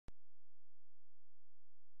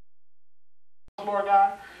Lord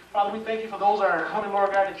God. Father, we thank you for those that are coming,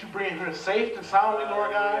 Lord God, that you bring here safe and soundly,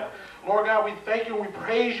 Lord God. Lord God, we thank you and we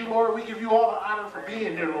praise you, Lord. We give you all the honor for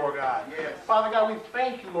being here, Lord God. Yes. Father God, we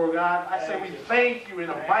thank you, Lord God. I say we thank you in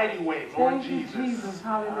a mighty way, Lord Jesus. Jesus.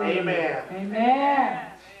 Hallelujah. Amen.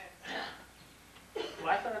 Amen. Well,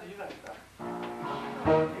 I started, you guys start.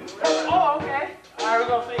 Oh, okay. All right, we're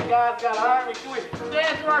going to sing God's Got an Army. Can we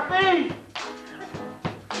stand to our feet?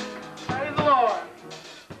 Praise the Lord.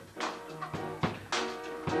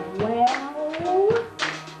 Well,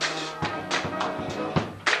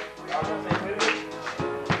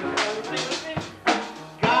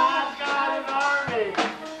 God's got an army,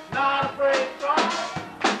 not afraid to fight.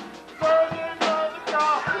 Soldiers of the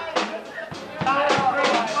cross, not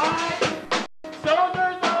afraid to fight.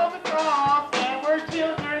 Soldiers of the cross, and we're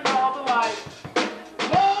children of the light.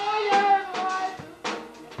 Warriors of light.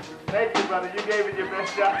 Thank you, brother. You gave it your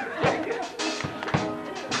best shot.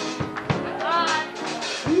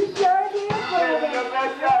 you sure did, brother.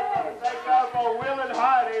 Thank God for a willing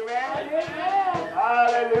heart, amen.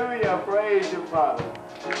 Hallelujah. Praise you, Father.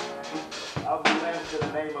 I'm blessed in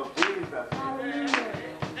the name of Jesus. Hallelujah.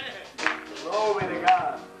 Glory to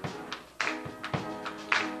God.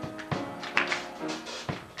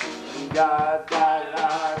 God's got an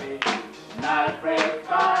army, not afraid to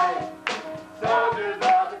fight. Soldiers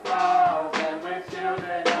of the cross, and we're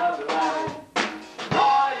children of the light.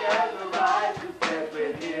 Warriors of righteousness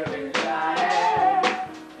with healing in our hands.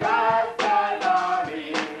 God's got an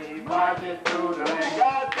army, marching through the land.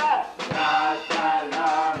 God's got an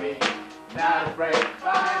army, not afraid to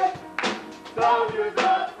fight. Soldiers of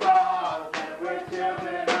the cross, and we're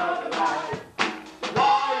children of the light.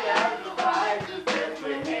 Warriors of righteousness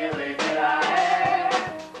with healing in our hands.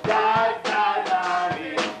 God's got an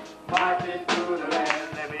army, marching through the land.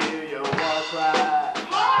 Let me hear your war cry.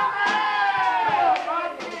 Glory!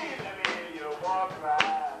 Let me hear your war cry.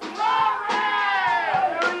 Glory!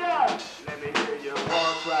 Hallelujah! Let me hear your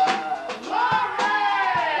war cry. Glory!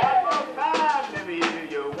 One more time, let me hear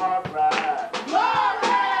your war cry.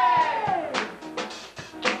 Glory!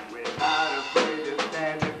 We're not afraid to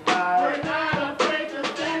stand and fight. We're not afraid to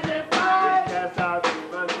stand and fight. We cast out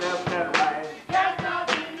demons left and right. Cast out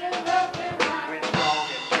demons left and right. We're strong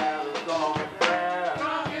in battle, strong in prayer.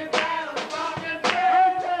 Strong in battle, strong in prayer.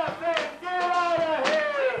 We just say, get out of here.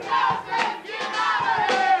 We just say, get out of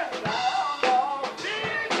here. Down on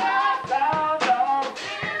Jesus. Down on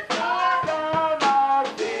Jesus. Down on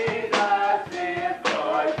Jesus is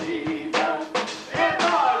Lord Jesus. Is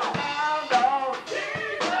Lord. Down on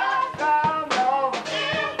Jesus. Down on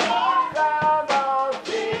Jesus. Down on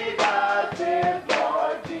Jesus is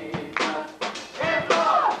Lord Jesus. Is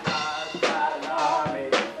Lord. God's got an army,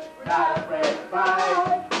 not afraid to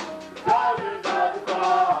fight. Soldiers of the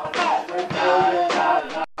cross, we're God's got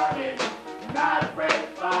an army, not afraid to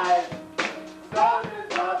fight.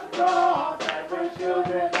 Soldiers of the cross, and we're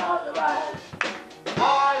children of the light.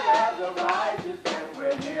 Warriors of righteousness,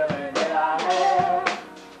 we're healing in our hands.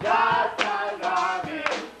 God's got an army,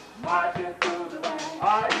 marching through the land.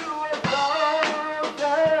 Are you a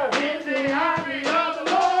soldier in the army of the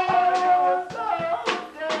Lord? Are you a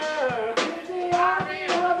soldier in the army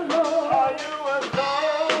of the Lord? Are you a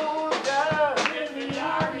soldier in the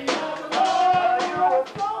army of the Lord? Are you a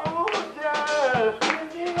soldier in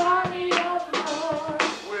the army of the Lord?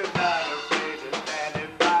 We're not afraid to stand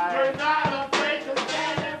and fight. We're not afraid to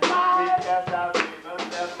stand and fight. We cast out demons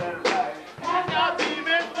left and right. Cast out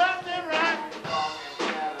demons left and right. Strong in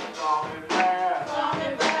battle, strong in prayer. Strong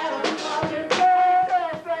in battle, strong in prayer. We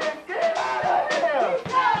just say, get out of here. We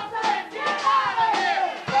just say, get out of here.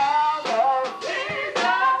 Down on Jesus.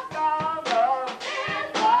 Down on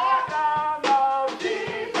Jesus. Down on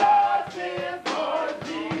Jesus is Lord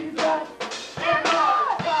Jesus. Is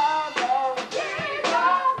Lord. Down on Jesus.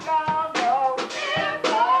 Down on Jesus.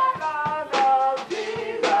 Down on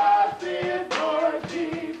Jesus is Lord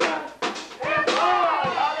Jesus. Is Lord.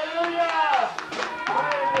 Hallelujah.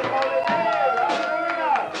 Praise His holy name.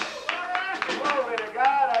 Hallelujah. Glory to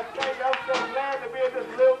God. I tell you, I'm so glad to be in this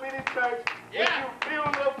little bitty church with you few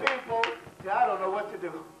little people. I don't know what to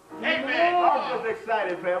do. Amen. I'm just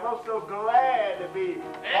excited, fam. I'm so glad to be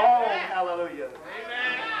home. Hallelujah.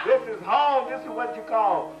 Amen. This is home. This is what you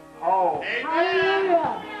call home.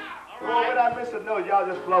 Hallelujah. Well, when I miss a note, y'all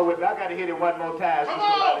just flow with me. I got to hit it one more time. Come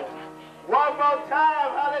on. One more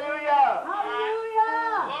time. Hallelujah.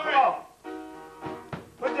 Hallelujah. Come on.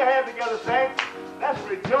 Put your hands together, saints. Let's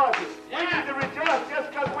rejoice. We need to rejoice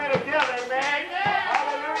just because we're together, amen.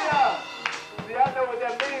 Hallelujah. See, I know what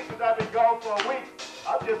that means because I've been gone for a week.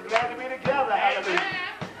 I'm just glad to be together. Hallelujah.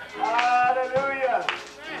 Hallelujah.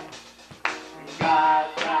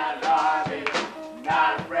 God's got an army.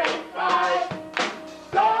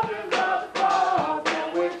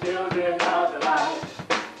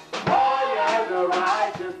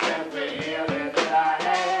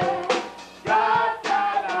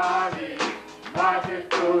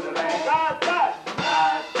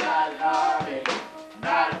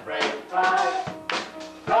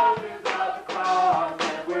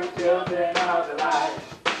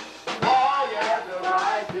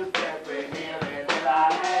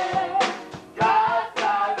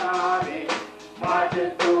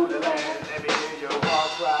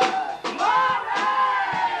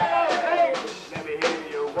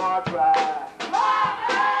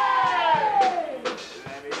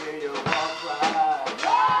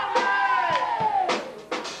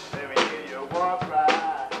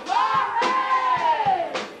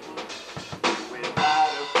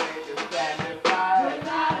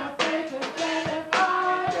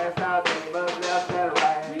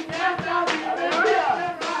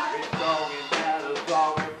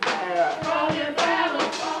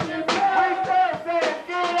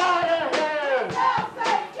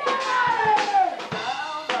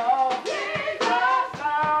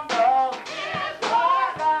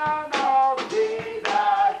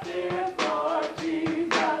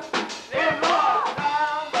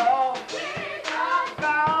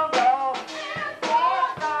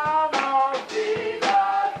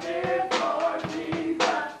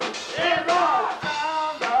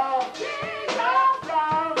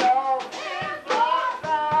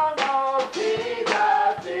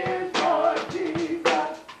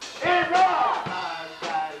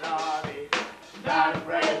 not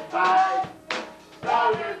afraid to fight.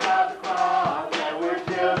 Soldiers of the cross, and we're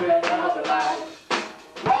children of the light.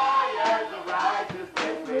 Warriors of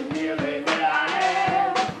righteousness with healing in our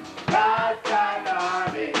hands. God's kind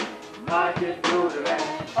army marching through the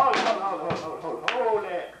land. Hold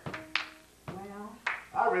that. Well,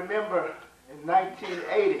 I remember in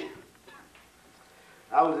 1980,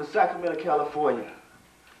 I was in Sacramento, California,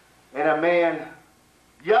 and a man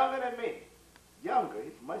younger than me,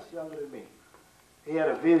 he's much younger than me, he had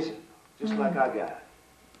a vision, just like I got.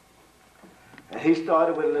 And he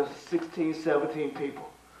started with little 16, 17 people.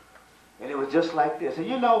 And it was just like this. And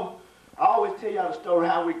you know, I always tell y'all the story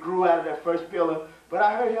how we grew out of that first building, but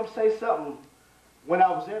I heard him say something when I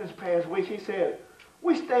was there this past week. He said,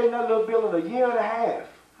 we stayed in that little building a year and a half.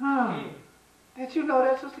 huh. Did you know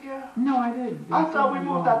that, Sister Carol? No, I didn't. I thought we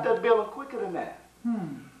moved out that building quicker than that.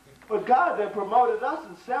 But God then promoted us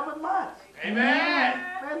in 7 months. Amen.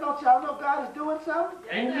 Man, don't y'all know God is doing something?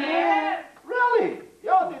 Amen. Really?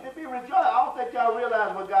 Y'all need to be rejoiced. I don't think y'all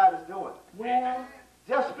realize what God is doing. Well,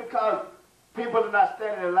 Just because people are not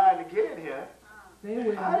standing in line to get in here, they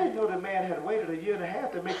will. I didn't know the man had waited a year and a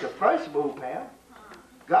half to make the first move, Pam.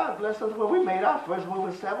 God bless us when we made our first move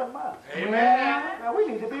in 7 months. Amen. Now we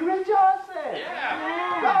need to be rejoicing.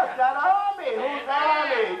 Yeah. God's got an army. Whose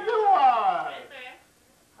army? You are. Amen.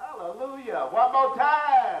 Hallelujah. One more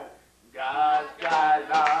time. God's got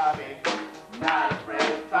an army, not afraid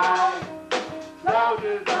to fight.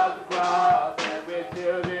 Soldiers of the cross, and we're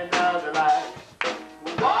children of the light.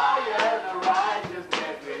 Warriors of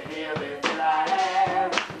righteousness, we're healing in our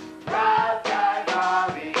hands. God's got an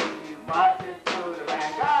army, marching through the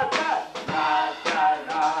land. God's got an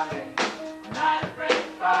army, not afraid to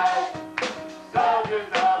fight. Soldiers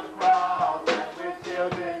of the cross, and we're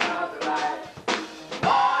children of the light.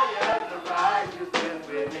 Warriors of righteousness,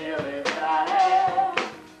 we're healing in our hands.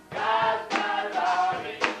 God's got an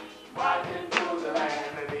army, marching through the land.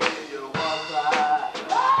 Let me hear you war cry.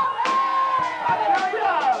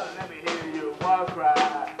 Hallelujah! Let me hear you war cry.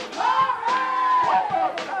 One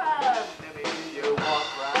more time. Let me hear you war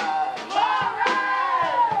cry.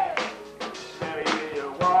 Let me hear you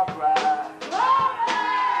war cry.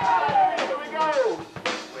 Hallelujah! Here we go.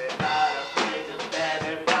 We're not afraid to stand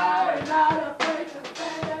and fight. Not afraid to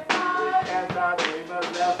stand and fight. Cast our demons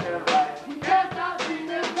left and right. Cast out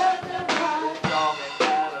demons left and right. Strong in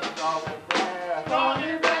battle, strong in prayer. Strong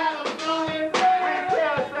in battle, strong in We prayer.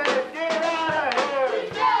 just say, get out of here.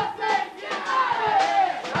 Just say, get out of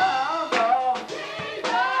here. Down, dog.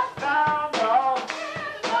 Jesus, Down, dog.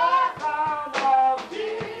 Jesus, Down, dog.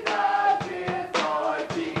 Jesus is Lord.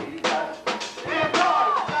 Jesus is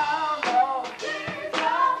Lord. Down, dog. Jesus,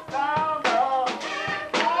 Down, dog.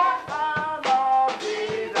 Down, dog.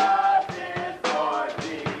 Jesus is Lord.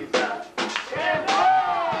 Jesus is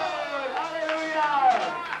Lord. Hallelujah.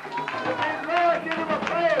 If he's Lord, give him a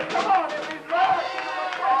praise. Come on, if he's Lord, give him a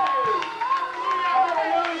praise.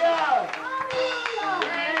 Hallelujah. He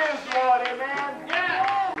is Lord, amen.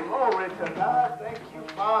 Glory to God. Thank you,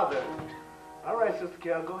 Father. All right, Sister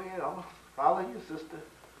Carol, go ahead. I'm going to follow you, sister.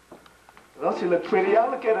 Don't she look pretty? Y'all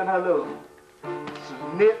look at her in her little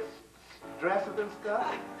knit dresses and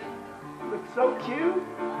stuff. Look so cute.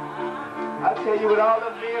 I tell you, with all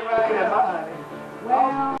them men right here, honey.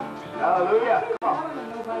 well, Hallelujah. Come I on. don't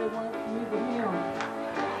know nobody wants to believe in him.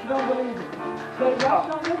 Don't believe it. They rest on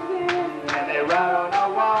the city. And they write on the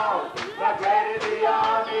wall, but great is the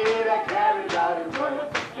army that carries out his word.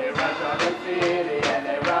 They rush on the city and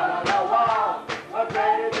they run on the wall, but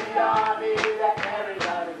great is the army that carries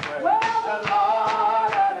out his word. The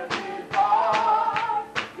Lord of the sea fought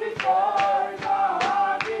before his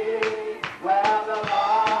army. Well, the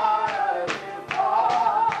Lord of the sea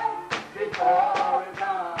fought before his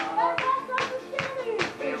army.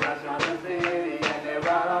 They rush on the city and they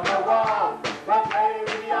run on the wall, but great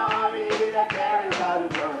is the army that carries out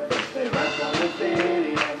his word. They rush on the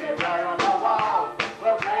city and they run on the wall,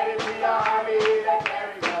 but great is the army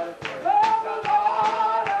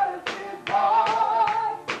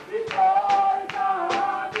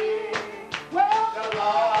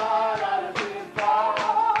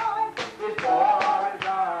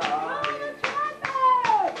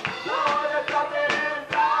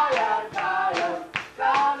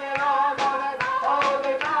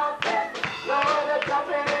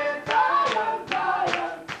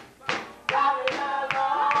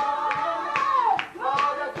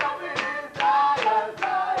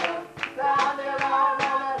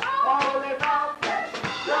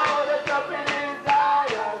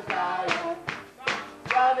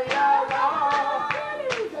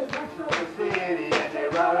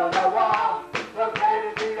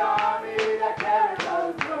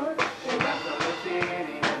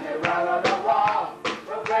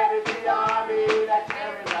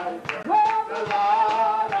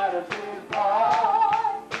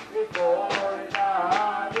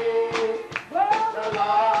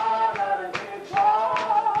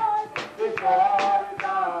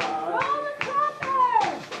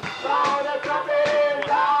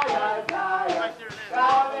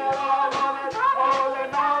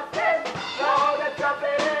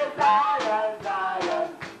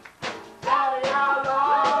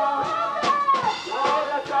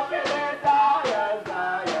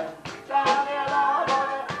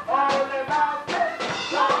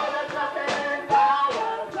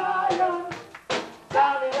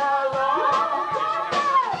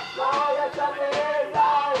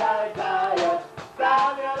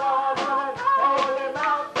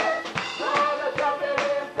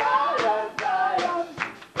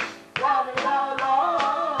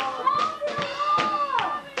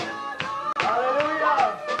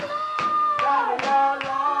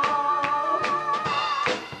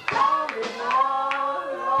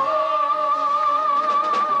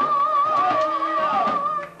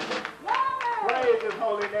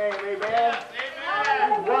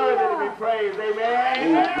praise,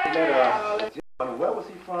 amen. Gentleman, where was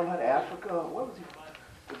he from? Africa? Where was he from?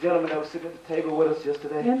 The gentleman that was sitting at the table with us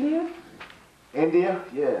yesterday? India? India?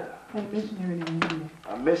 Yeah. A missionary in India.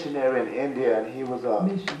 A missionary in India, and he was a...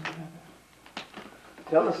 Mission.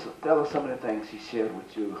 Tell us some of the things he shared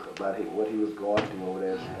with you about what he was going through over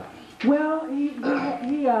there and stuff. Well, he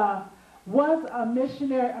was a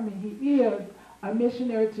missionary. I mean, he is a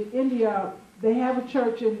missionary to India. They have a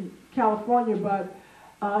church in California, but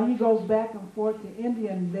he goes back and forth to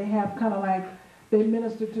India, and they have kind of like, they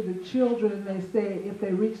minister to the children, and they say if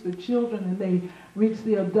they reach the children and they reach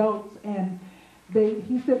the adults, and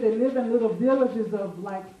he said they live in little villages of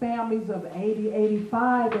like families of 80,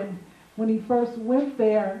 85, and when he first went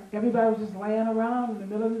there, everybody was just laying around in the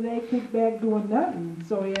middle of the day, kicked back, doing nothing.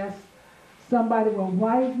 So he asked somebody, well,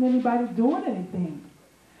 why isn't anybody doing anything?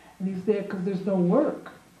 And he said, because there's no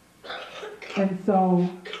work. And so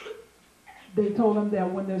they told him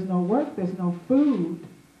that when there's no work, there's no food.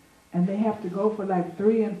 And they have to go for like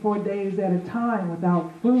 3 and 4 days at a time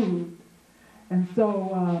without food. And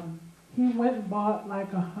so he went and bought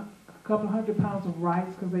like a couple 100 pounds of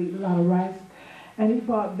rice, because they eat a lot of rice. And he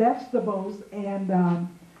bought vegetables, and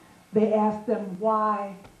they asked him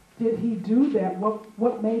why did he do that?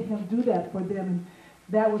 What made him do that for them? And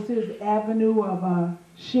that was his avenue of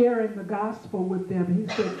sharing the gospel with them. And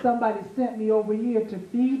he said, somebody sent me over here to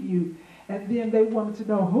feed you. And then they wanted to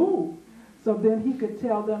know who. So then he could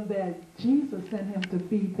tell them that Jesus sent him to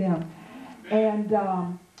feed them. And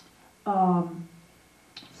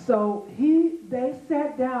so they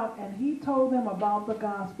sat down, and he told them about the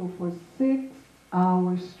gospel for 6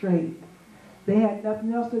 hours straight. They had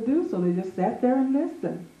nothing else to do, so they just sat there and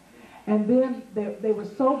listened. And then they were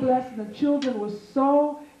so blessed, and the children were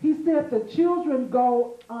so, he said the children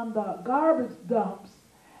go on the garbage dumps,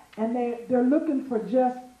 and they're looking for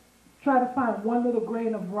just, try to find one little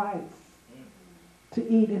grain of rice to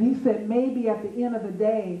eat. And he said maybe at the end of the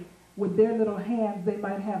day, with their little hands, they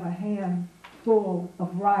might have a handful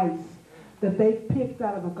of rice that they picked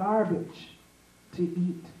out of the garbage to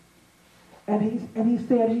eat. And he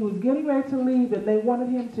said he was getting ready to leave, and they wanted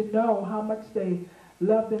him to know how much they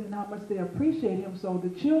loved him and how much they appreciate him. So the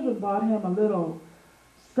children bought him a little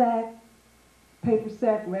sack, paper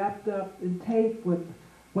sack wrapped up in tape with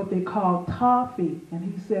what they call toffee. And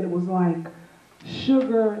he said it was like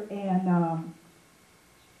sugar and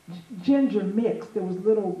ginger mixed. There was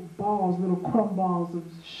little balls, little crumb balls of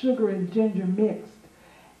sugar and ginger mixed.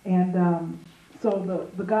 And so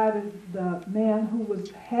the guy, the man who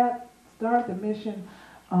had started the mission,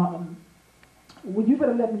 well, you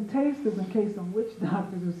better let me taste this in case some witch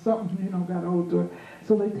doctors or something, got hold to it.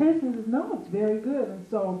 So they tasted it and said, no, it's very good. And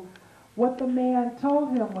so what the man told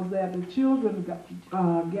him was that the children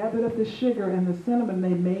gathered up the sugar and the cinnamon. They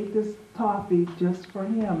made this toffee just for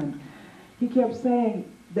him. And he kept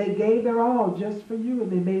saying, they gave their all just for you,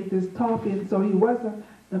 and they made this toffee. And so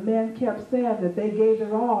the man kept saying that they gave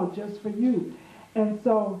their all just for you. And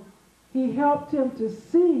so he helped him to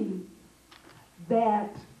see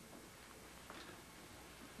that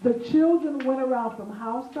the children went around from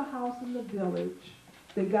house to house in the village.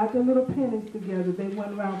 They got their little pennies together. They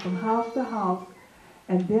went around from house to house,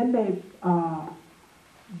 and then they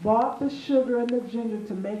bought the sugar and the ginger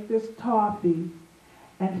to make this toffee.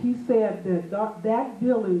 And he said that that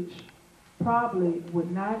village probably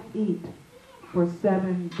would not eat for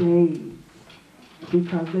 7 days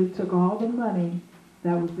because they took all the money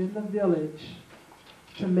that was in the village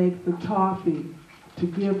to make the toffee, to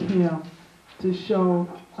give him, to show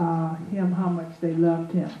him how much they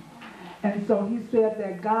loved him. And so he said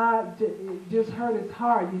that God just hurt his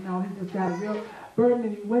heart, he just got a real burden,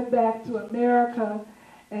 and he went back to America,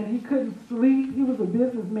 and he couldn't sleep. He was a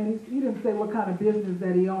businessman. He didn't say what kind of business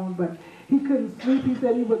that he owned, but he couldn't sleep. He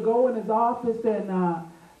said he would go in his office and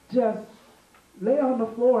just lay on the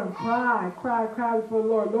floor and cry before the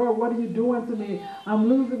Lord. Lord, what are you doing to me? I'm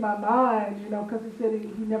losing my mind, because he said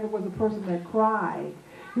he never was a person that cried.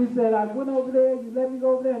 He said, I went over there, you let me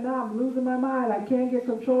go over there, and now I'm losing my mind. I can't get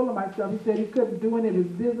control of myself. He said he couldn't do any of his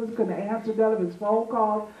business, couldn't answer none of his phone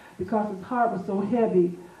calls because his heart was so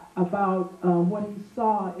heavy about what he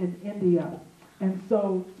saw in India. And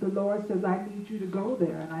so the Lord says, I need you to go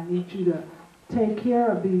there, and I need you to take care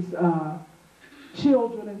of these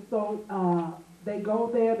children. And so they go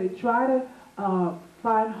there, they try to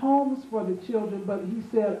find homes for the children, but he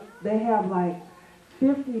said they have like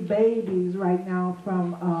 50 babies right now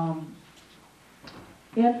from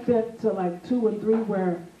infant to like 2 and 3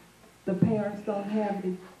 where the parents don't have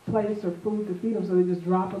any place or food to feed them, so they just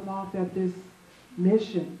drop them off at this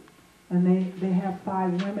mission. And they have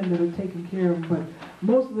 5 women that are taking care of them. But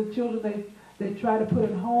most of the children, They try to put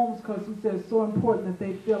in homes because he said it's so important that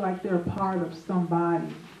they feel like they're a part of somebody.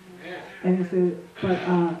 And he said, but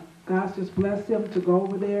God's just blessed them to go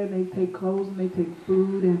over there, and they take clothes and they take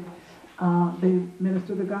food, and they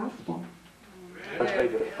minister the gospel. Let's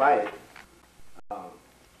make it a fight.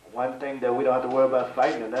 One thing that we don't have to worry about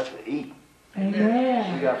fighting, and that's to eat.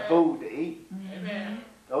 Amen. We got food to eat. Amen.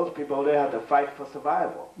 Those people, they have to fight for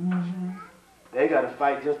survival. Mm-hmm. They got to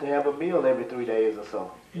fight just to have a meal every 3 days or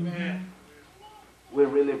so. Amen. We're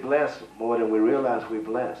really blessed more than we realize we're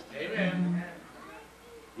blessed. Amen.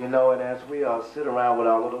 You know, and as we sit around with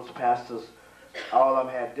all of those pastors, all of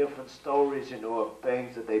them had different stories, you know, of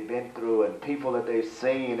things that they've been through and people that they've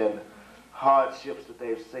seen and hardships that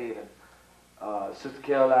they've seen. And Sister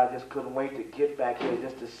Carol, I just couldn't wait to get back here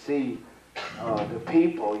just to see the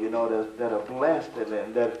people, you know, that are blessed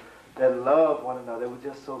and that love one another. It was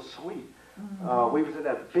just so sweet. We was in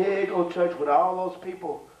that big old church with all those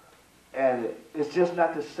people, and it's just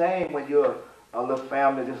not the same when you're a little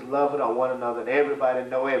family just loving on one another, and everybody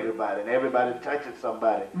know everybody, and everybody touching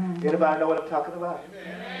somebody. Anybody know what I'm talking about?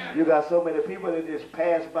 Amen. You got so many people that just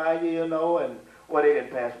pass by you, you know, and well, they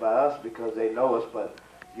didn't pass by us because they know us, but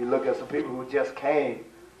you look at some people who just came,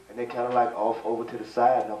 and they kind of like off over to the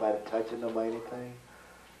side, nobody touching them or anything.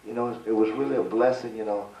 You know, it was really a blessing, you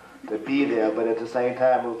know, to be there, but at the same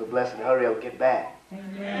time, it was a blessing to hurry up and get back.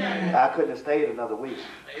 Amen. I couldn't have stayed another week.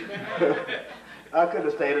 I couldn't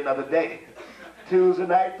have stayed another day. Tuesday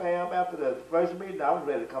night, Pam, after the first meeting, I was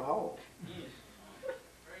ready to come home.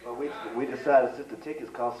 But we decided since the tickets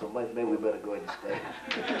cost so much, maybe we better go ahead and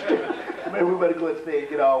stay. Maybe we better go ahead and stay and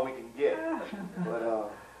get all we can get. But,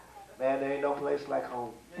 man, there ain't no place like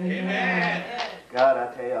home. Amen. God,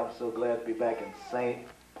 I tell you, I'm so glad to be back in St.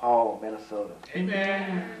 Paul, Minnesota.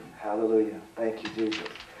 Amen. Hallelujah. Thank you, Jesus.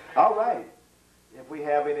 All right. If we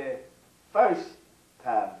have any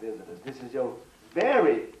first-time visitors, this is your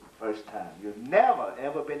very first time. You've never,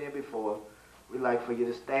 ever been here before. We'd like for you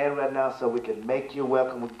to stand right now so we can make you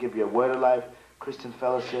welcome. We can give you a Word of Life Christian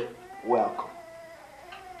Fellowship welcome.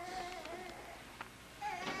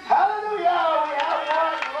 Hallelujah! We have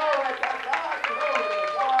one. Glory to God. Glory to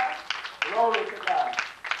God. Glory to God.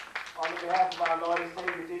 On behalf of our Lord and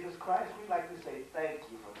Savior Jesus Christ, we'd like to say thank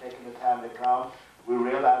you for taking the time to come. We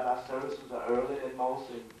realize our services are earlier than most,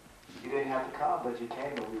 and you didn't have to come, but you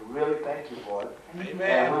came, and we really thank you for it.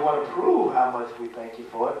 Amen. And we want to prove how much we thank you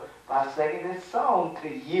for it by singing this song to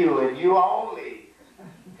you and you only.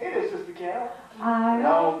 Hit it, Sister Carol. I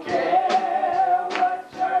Don't care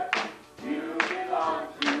what church you belong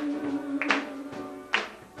to,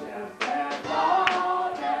 just as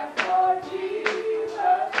long as for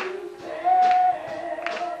Jesus you stand.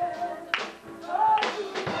 Lord, you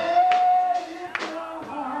stand in your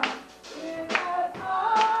heart, in that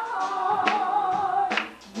heart.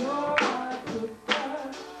 Your sister,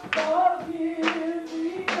 forgive me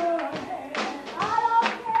your hand. I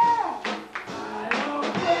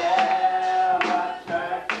don't care what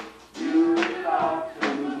church you belong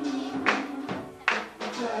to,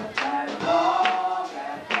 just as long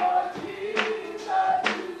as for Jesus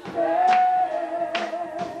you stand.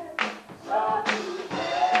 So to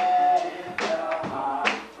stay in your heart,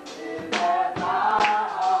 in that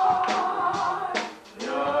heart,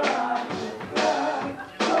 your sister,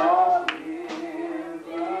 forgive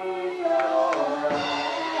me your hand.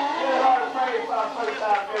 Give the Lord a praise for our first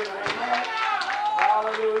time visitor. Amen.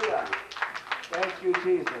 Hallelujah. Thank you,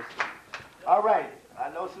 Jesus. All right. I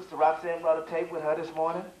know Sister Roxanne brought a tape with her this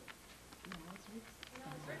morning.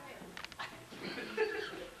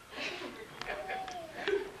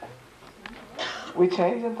 We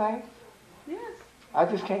changing things? Yes. I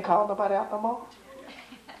just can't call nobody out no more.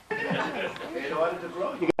 In order to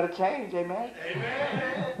grow, you got to change, amen?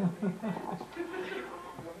 Amen.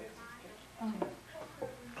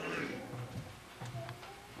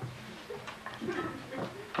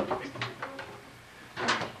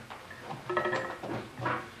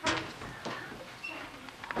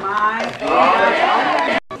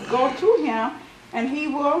 Go to him, and he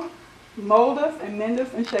will mold us and mend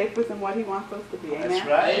us and shape us in what he wants us to be. Amen. That's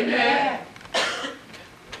right. Amen.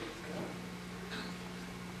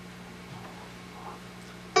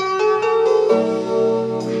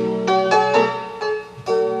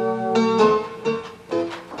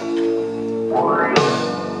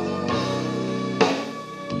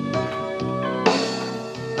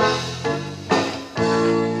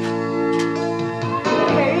 In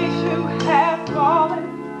case you have fallen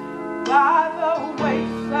by the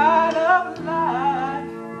wayside of life,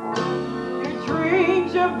 your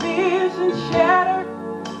dreams, your visions shattered,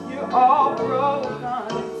 you're all broken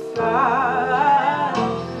inside.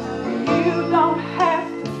 You don't have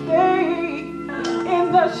to stay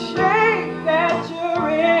shape that you're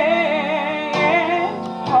in,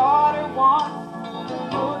 harder wants to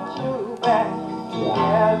put you back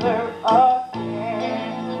together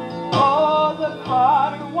again. Oh, the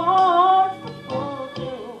harder wants to put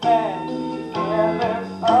you back together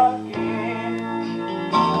again.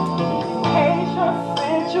 In case your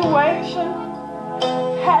situation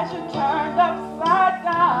has you turned upside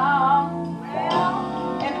down,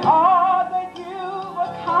 and all that you've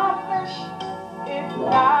accomplished is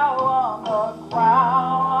now on the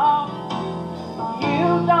ground. You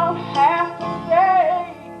don't have to stay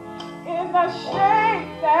in the shape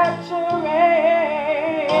that you're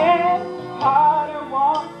in. Harder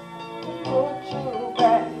wants to put you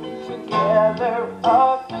back together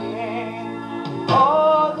again.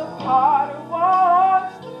 Oh, the harder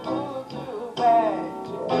wants to put you back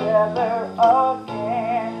together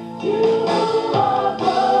again. You are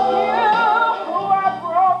broken. You who are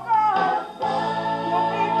broken. You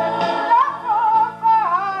need to step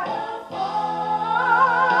aside.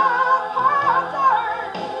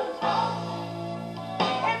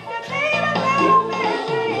 If you need a little bit,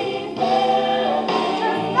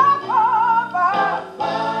 just stop over.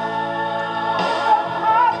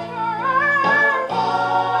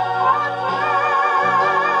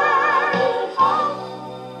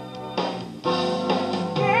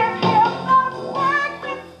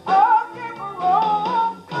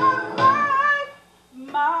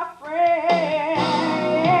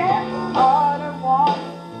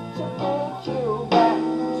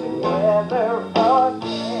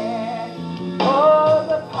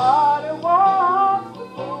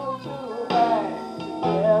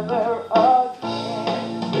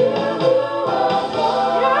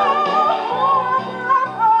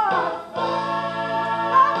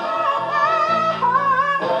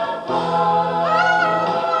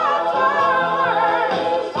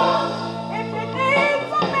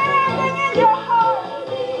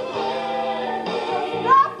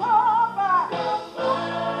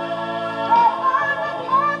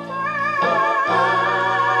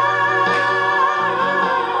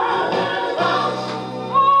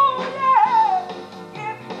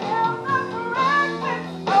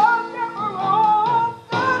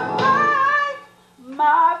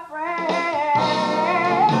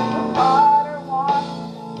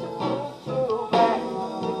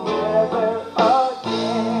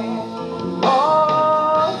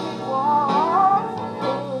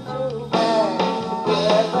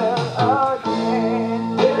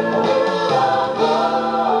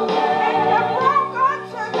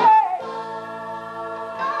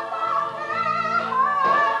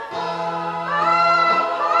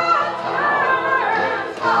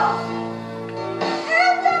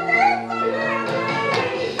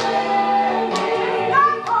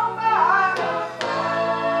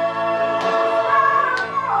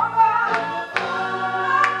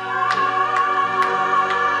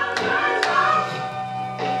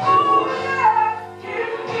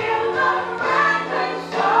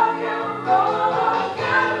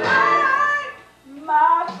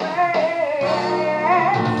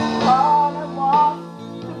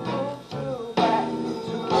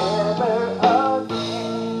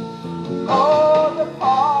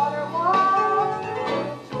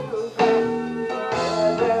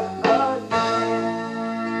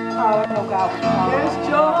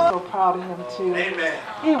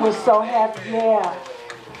 He was so happy, yeah.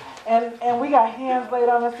 And we got hands laid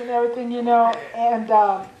on us and everything, you know. And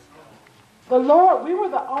the Lord, we were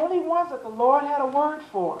the only ones that the Lord had a word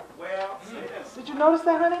for. Well, yes. Did you notice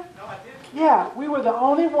that, honey? No, I didn't. Yeah, we were the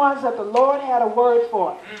only ones that the Lord had a word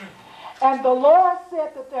for. And the Lord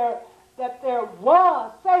said that there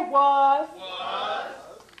was, say was.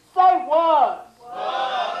 Say was.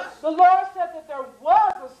 The Lord said that there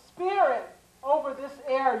was a spirit over this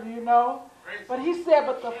area, you know. But he said,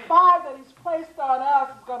 but the fire that he's placed on us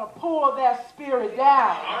is going to pull that spirit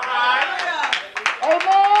down. All right.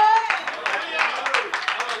 Amen.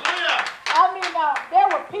 I mean, there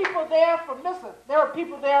were people there from, listen, there were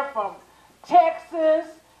people there from Texas,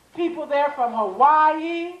 people there from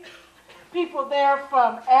Hawaii, people there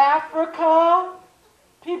from Africa,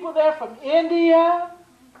 people there from India.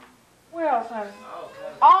 Where else, honey?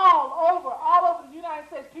 All over the United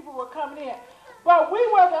States, people were coming in. But we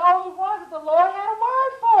were the only ones that the Lord had a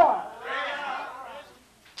word for.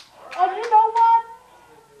 And you know what?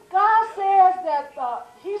 God says that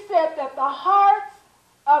he said that the hearts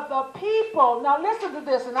of the people, now listen to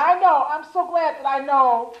this, and I know, I'm so glad that I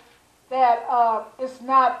know that it's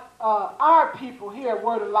not our people here at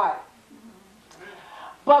Word of Life.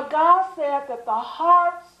 But God said that the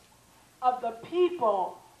hearts of the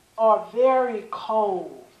people are very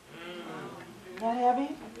cold. that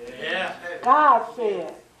heavy? Yeah. God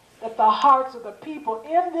said that the hearts of the people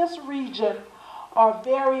in this region are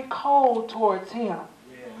very cold towards him.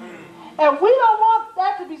 And we don't want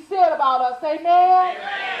that to be said about us, amen?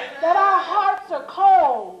 That our hearts are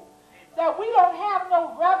cold, that we don't have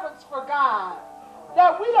no reverence for God,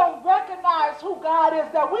 that we don't recognize who God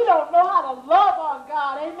is, that we don't know how to love on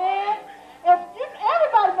God, amen?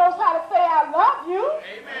 Everybody knows how to say, I love you.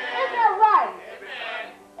 Isn't that right?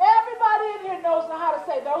 Everybody in here knows how to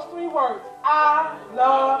say those three words, I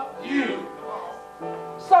love you.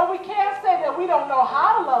 So we can't say that we don't know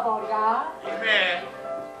how to love on God. Amen.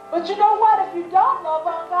 But you know what? If you don't love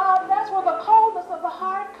on God, that's where the coldness of the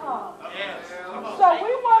heart comes. Yes. So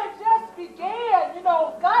we want to just begin. You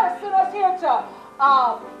know, God has sent us here to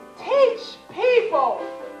teach people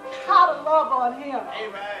how to love on him.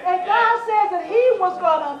 Amen. And God says that he was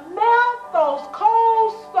going to melt those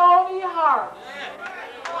cold, stony hearts.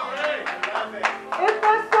 Isn't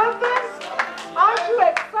that something? Aren't you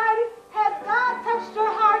excited? Has God touched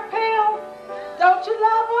your heart, Pam? Don't you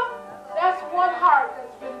love him? That's one heart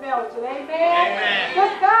that's been melted. Amen?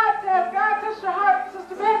 Has God touched your heart,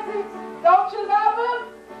 Sister Betsy? Don't you love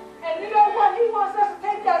him? And you know what? He wants us to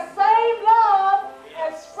take that same love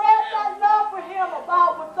and spread that love for him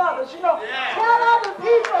about with others. You know, tell other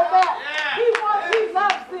people that he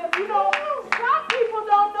loves them. You know, some people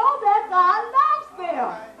don't know that God loves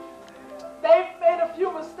them. They've made a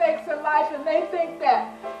few mistakes in life and they think that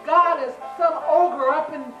God is some ogre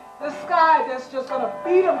up in the sky that's just going to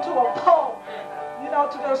beat them to a pulp, you know,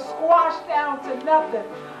 till they're squashed down to nothing.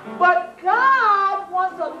 But God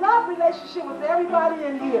wants a love relationship with everybody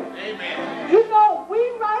in here. Amen. You know, we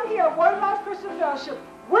right here, Word Life Christian Fellowship,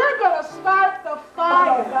 we're going to start the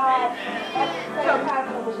fire, God. At the same time,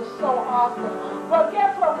 it was just so awesome. But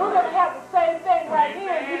guess what? We're going to have the same thing right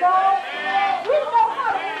here, you know? We know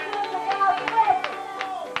how to enter into God's presence.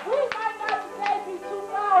 We might not today be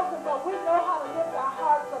 2,000, but we know how to lift our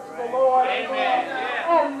hearts up to the Lord, amen,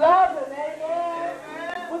 and love him, amen,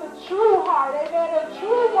 with a true heart, amen, and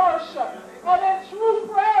true worship, and in true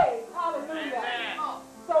praise, hallelujah.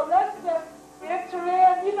 So let's just enter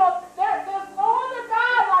in. You know, there's no other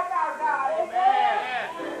God like our God, amen.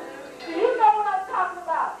 Do you know what I'm talking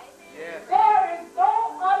about? There is no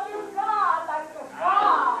other God like the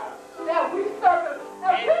God that we serve.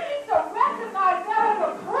 And we need to recognize that as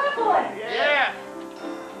a privilege. Yeah.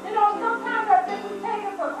 You know, sometimes I think we take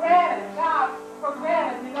it for granted, God, for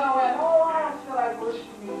granted, you know, and I don't feel like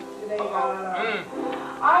worshiping you today, God.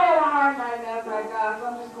 I had a hard night last night, God, so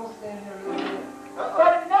I'm just going to stand here a little bit.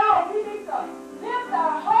 But no, we need to lift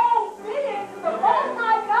our whole being to the Most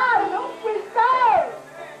High God and whom we serve.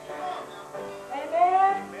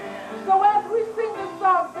 Amen. So as we sing this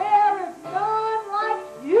song, there is none like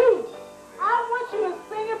you. I want you to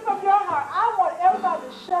sing it from your heart. I want everybody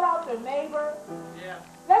to shut out their neighbor.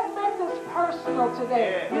 Let's make this personal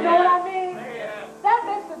today. You know what I mean? That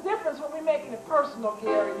makes a difference when we're making it personal,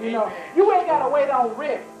 Gary. You know, you ain't got to wait on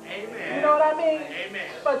Rick. You know what I mean?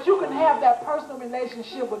 But you can have that personal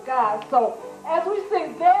relationship with God. So as we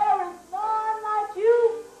sing, there is none like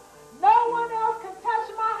you. No one else can touch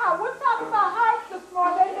my heart. We're talking about hearts this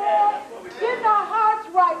morning, amen? Getting our hearts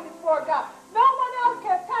right before God. No one else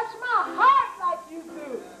can touch my heart like you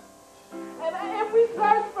do. And if we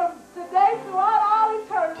search from today throughout all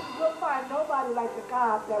eternity, we'll find nobody like the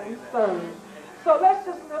God that we serve. So let's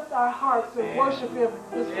just lift our hearts and worship him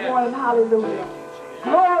this morning. Hallelujah.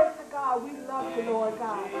 Glory to God. We love you, Lord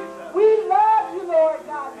God. We love you, Lord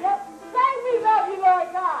God. Yes, say we love you,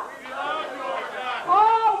 Lord God.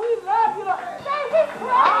 Oh, we love you, Lord. Say we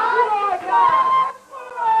praise you, Lord God. For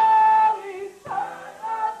all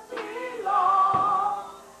eternity long,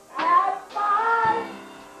 at my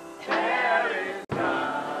there is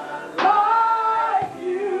none like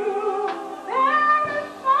you. There is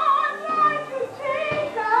none like you,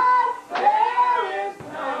 Jesus. There is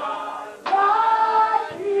none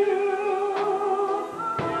like you.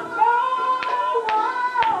 No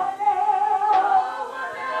one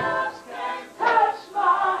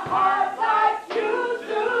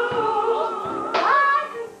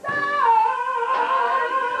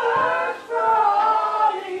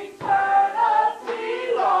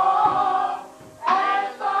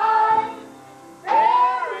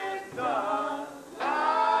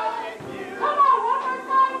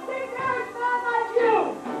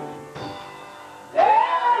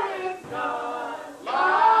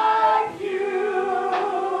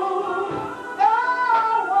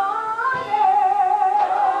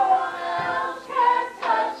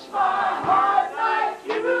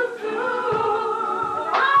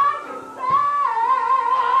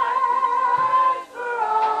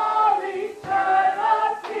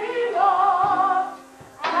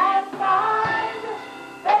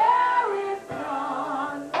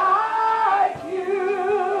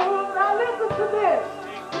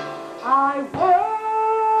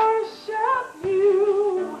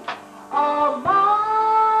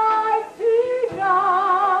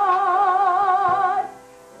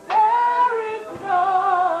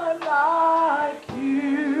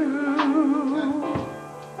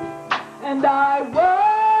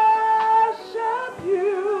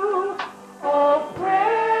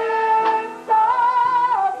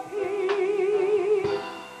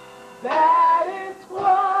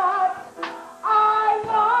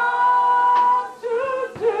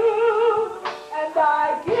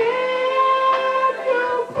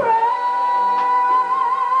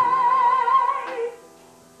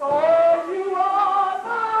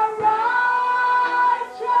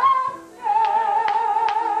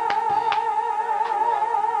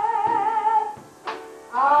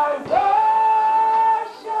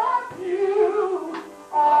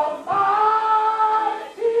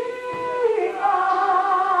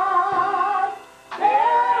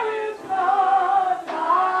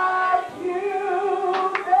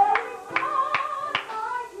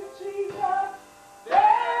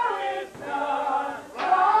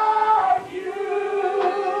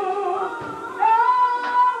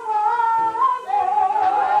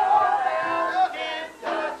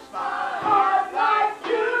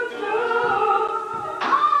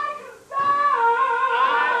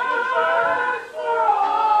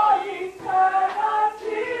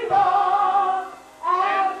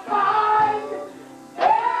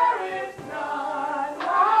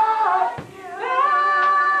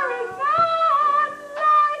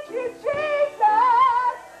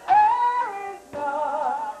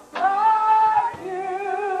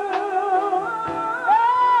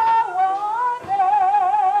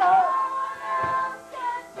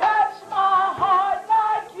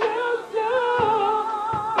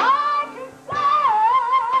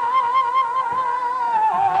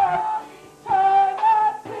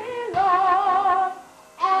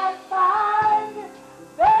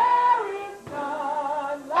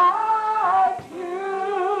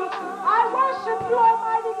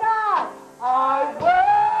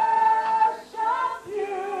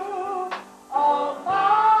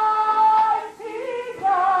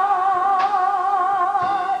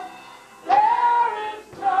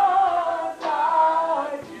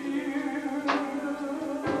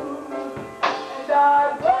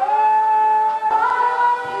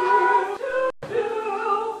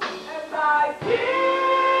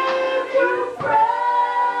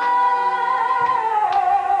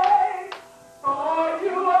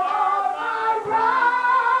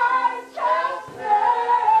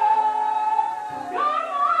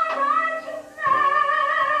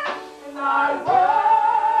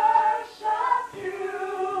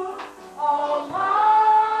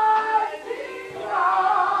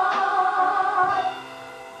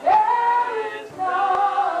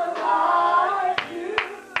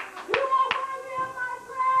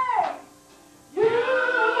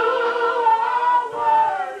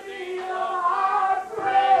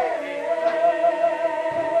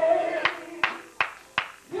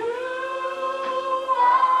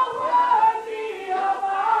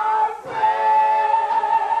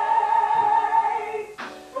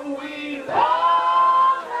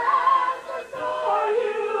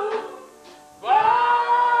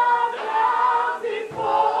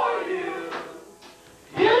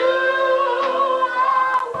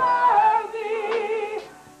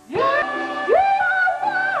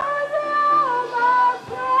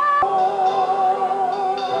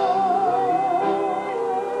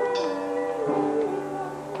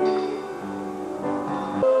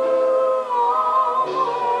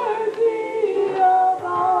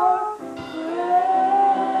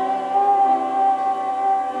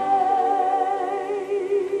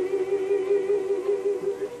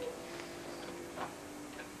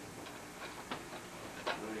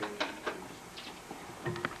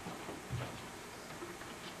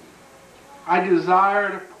I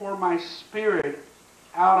desire to pour my Spirit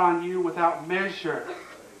out on you without measure.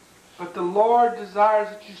 But the Lord desires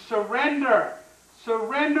that you surrender.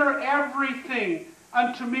 Surrender everything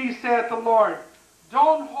unto me, saith the Lord.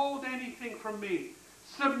 Don't hold anything from me.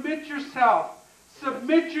 Submit yourself.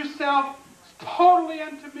 Submit yourself totally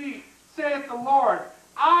unto me, saith the Lord.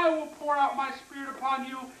 I will pour out my Spirit upon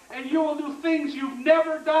you, and you will do things you've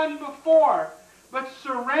never done before. But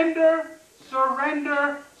surrender,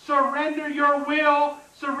 surrender, surrender your will,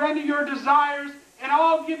 surrender your desires, and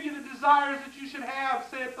I'll give you the desires that you should have,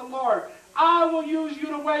 saith the Lord. I will use you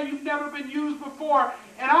in a way you've never been used before,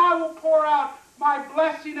 and I will pour out my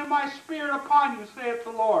blessing and my Spirit upon you, saith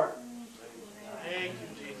the Lord. Thank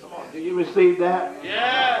you, Jesus. Do you receive that?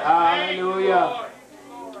 Yes. Hallelujah.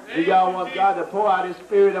 Do y'all want God to pour out His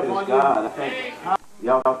Spirit upon you? God, I think,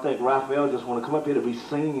 y'all think Raphael just want to come up here to be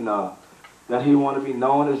seen, that he want to be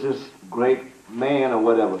known as this great man or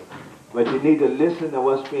whatever. But you need to listen to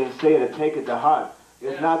what's being said and take it to heart.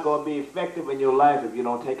 It's not going to be effective in your life if you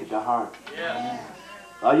don't take it to heart. Yes.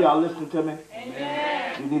 Are y'all listening to me?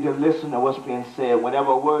 Amen. You need to listen to what's being said.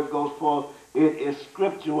 Whenever a word goes forth, it is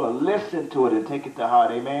scriptural. Listen to it and take it to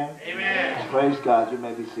heart. Amen? Amen. Praise God. You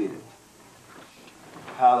may be seated.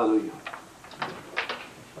 Hallelujah.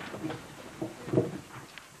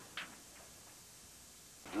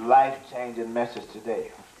 Life-changing message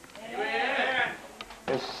today. Amen.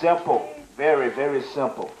 It's simple. Very, very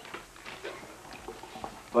simple.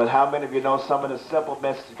 But how many of you know some of the simple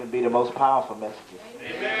messages can be the most powerful messages?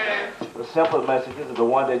 Amen. The simple messages are the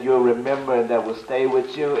one that you'll remember and that will stay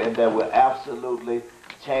with you and that will absolutely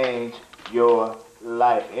change your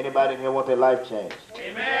life. Anybody in here want their life changed?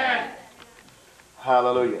 Amen.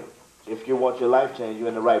 Hallelujah. If you want your life changed, you're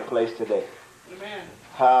in the right place today. Amen.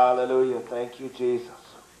 Hallelujah. Thank you, Jesus.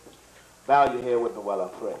 Bow your head with me while I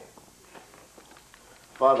pray.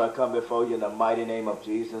 Father, I come before you in the mighty name of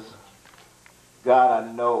Jesus. God,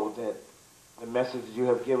 I know that the message you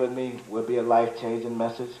have given me will be a life-changing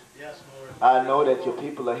message. Yes, Lord. I know that your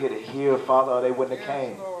people are here to hear, Father, or they wouldn't have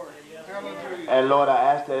came. Lord. Hallelujah. And Lord,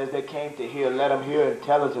 I ask that as they came to hear, let them hear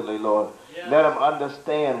intelligently, Lord. Yes. Let them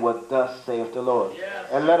understand what thus saith the Lord. Yes.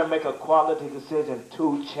 And let them make a quality decision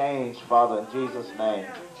to change, Father, in Jesus' name.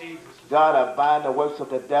 Jesus. God, I bind the works of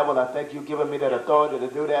the devil. I thank you giving me that authority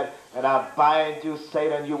to do that. And I bind you,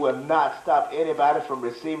 Satan. You will not stop anybody from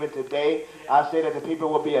receiving today. I say that the people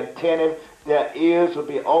will be attentive. Their ears will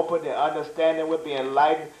be open. Their understanding will be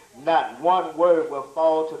enlightened. Not one word will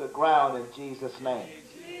fall to the ground in Jesus' name.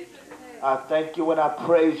 I thank you and I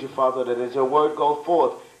praise you, Father, that as your word goes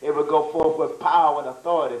forth, it will go forth with power and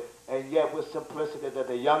authority, and yet with simplicity that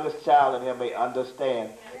the youngest child in him may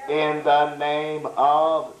understand. In the name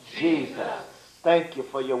of Jesus. Thank you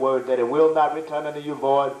for your word, that it will not return unto you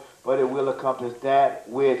void, but it will accomplish that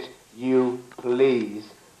which you please.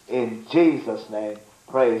 In Jesus' name,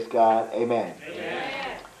 praise God. Amen.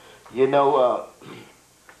 Amen. You know,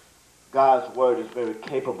 God's word is very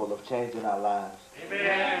capable of changing our lives.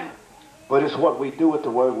 Amen. But it's what we do with the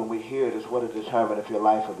word when we hear it is what will determine if your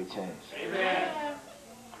life will be changed.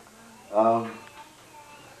 Amen.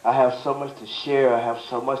 I have so much to share. I have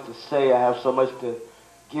so much to say. I have so much to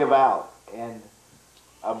give out. And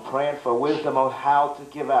I'm praying for wisdom on how to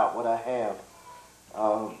give out what I have.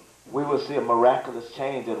 We will see a miraculous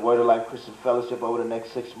change in Word of Life Christian Fellowship over the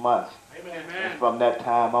next 6 months. Amen. And from that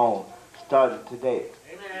time on, starting today.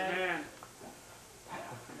 Amen.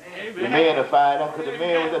 The men are fired up because the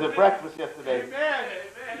men was at the breakfast yesterday.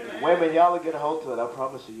 Amen. Women, y'all will get a hold to it. I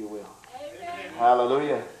promise you, you will. Amen.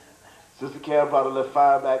 Hallelujah. Sister Carol brought a little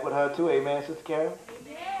fire back with her too. Amen, Sister Carol?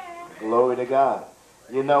 Amen. Glory to God.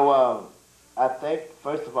 You know, I think,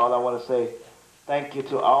 first of all, I want to say thank you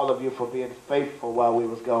to all of you for being faithful while we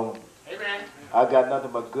was gone. Amen. I got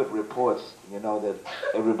nothing but good reports, you know, that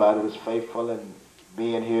everybody was faithful and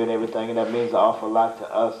being here and everything, and that means an awful lot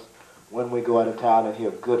to us when we go out of town and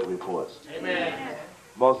hear good reports. Amen.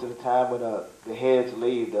 Most of the time when the heads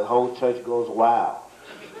leave, the whole church goes wild.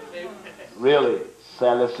 Really.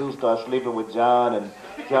 Sally Sue starts sleeping with John, and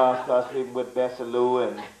John starts sleeping with Bessie Lou,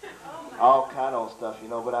 and all kind of stuff, you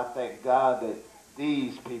know. But I thank God that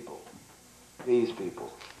these people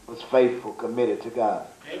was faithful, committed to God.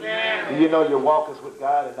 Amen. You know your walk is with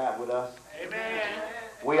God and not with us. Amen.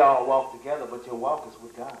 We all walk together, but your walk is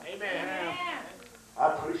with God. Amen.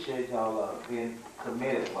 I appreciate y'all being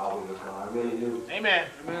committed while we was gone. I really do. Amen.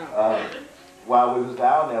 While we was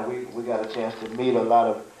down there, we got a chance to meet a lot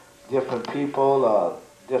of different people,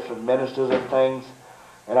 different ministers and things.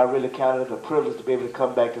 And I really counted it a privilege to be able to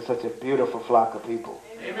come back to such a beautiful flock of people.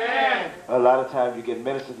 Amen. A lot of times you get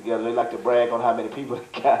ministers together, they like to brag on how many people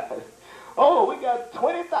they got. Oh, we got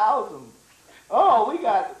 20,000. Oh, we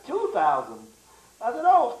got 2,000. I said,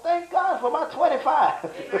 oh, thank God for my 25.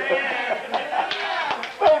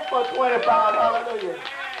 Thank for 25, hallelujah.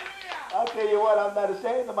 I'll tell you what, I'm not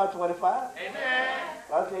ashamed of my 25. Amen.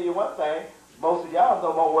 I'll tell you one thing, most of y'all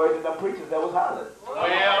know more words than the preachers that was hollering.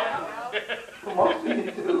 Well. Most of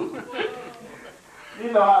you do.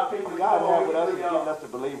 You know how people God have with us and getting us to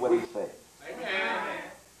believe what he said. Amen.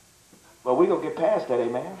 But we're going to get past that,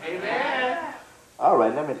 amen? Amen. All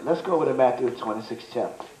right, let's go over to Matthew the 26th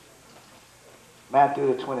chapter. Matthew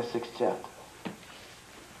the 26th chapter.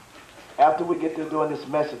 After we get through doing this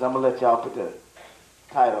message, I'm going to let y'all put the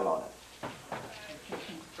title on it.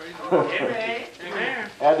 Amen. Amen.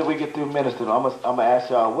 After we get through ministering, I'm going to ask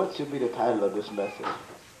y'all, what should be the title of this message?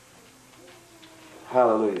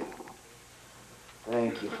 Hallelujah.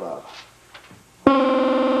 Thank you, Father.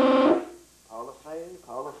 Paul of Faith,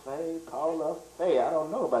 Paul of Faith, Paul of Faith. I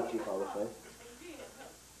don't know about you, Paul of Faith.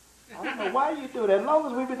 I don't know why you do that. As long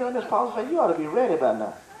as we've been doing this, Paul of Faith, you ought to be ready by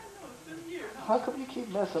now. How come you keep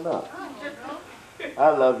messing up? I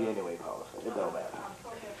love you anyway, Paul of Faith. It don't matter.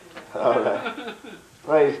 All right.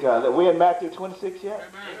 Praise God. We're in Matthew 26 yet?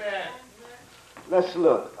 Amen. Let's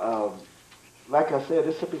look. Like I said,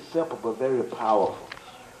 this will be simple but very powerful.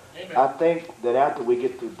 Amen. I think that after we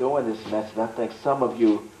get through doing this message, I think some of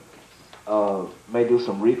you may do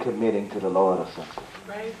some recommitting to the Lord or something.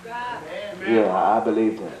 Praise God. Amen. Yeah, I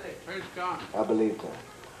believe that. Praise God. I believe that.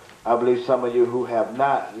 I believe some of you who have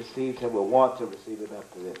not received him will want to receive him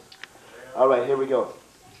after this. All right, here we go.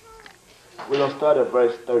 We're going to start at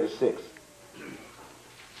verse 36.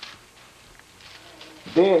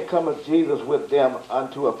 Then cometh Jesus with them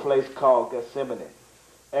unto a place called Gethsemane,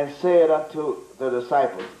 and said unto the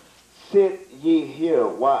disciples, Sit ye here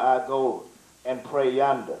while I go and pray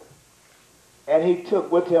yonder. And he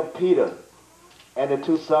took with him Peter and the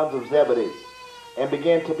two sons of Zebedee, and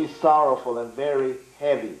began to be sorrowful and very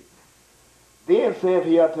heavy. Then said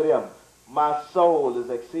he unto them, My soul is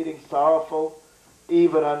exceeding sorrowful,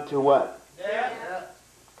 even unto what? Death.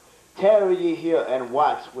 Tarry ye here and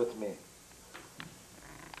watch with me.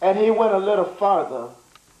 And he went a little farther,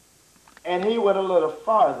 and he went a little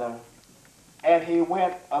farther, and he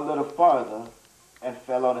went a little farther, and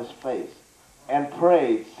fell on his face, and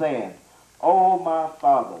prayed, saying, O my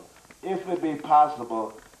Father, if it be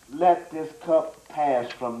possible, let this cup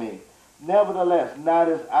pass from me. Nevertheless, not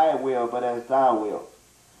as I will, but as thou wilt.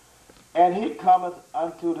 And he cometh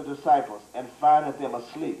unto the disciples, and findeth them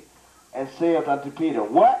asleep, and saith unto Peter,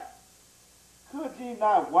 What? Could ye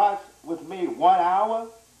not watch with me 1 hour?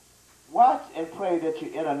 Watch and pray that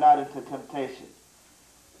you enter not into temptation.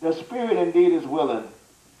 The spirit indeed is willing,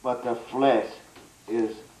 but the flesh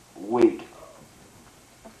is weak.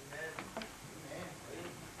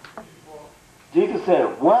 Jesus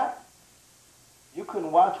said, What? You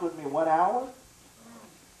couldn't watch with me 1 hour?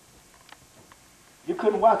 You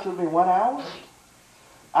couldn't watch with me 1 hour?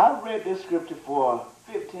 I've read this scripture for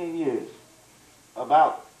 15 years,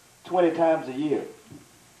 about 20 times a year.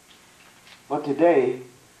 But today,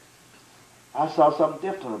 I saw something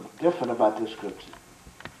different about this scripture.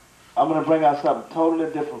 I'm going to bring out something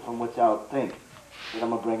totally different from what y'all think that I'm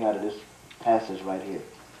going to bring out of this passage right here.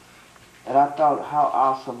 And I thought how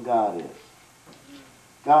awesome God is.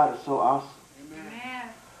 God is so awesome. Amen.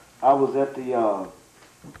 I was at the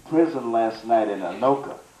prison last night in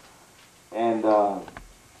Anoka, and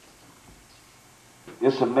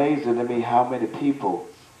it's amazing to me how many people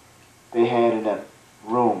they had in that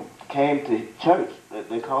room. Came to church.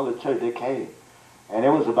 They call it church. They came. And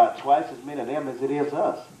there was about twice as many of them as it is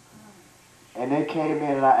us. And they came in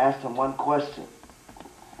and I asked them one question.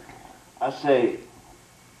 I say,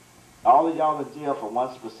 all of y'all in jail for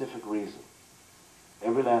one specific reason.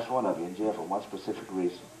 Every last one of you in jail for one specific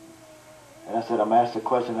reason. And I said, I'm asking the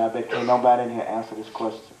question, and I bet can't nobody in here answer this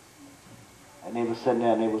question. And they were sitting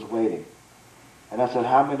there and they was waiting. And I said,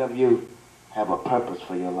 how many of you have a purpose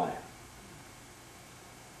for your life?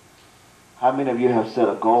 How many of you have set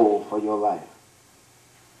a goal for your life?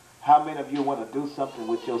 How many of you want to do something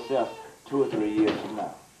with yourself 2 or 3 years from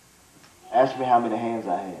now? Ask me how many hands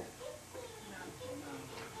I had.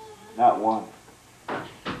 Not one.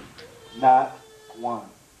 Not one.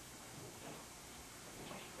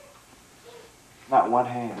 Not one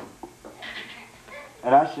hand.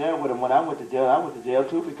 And I shared with them when I went to jail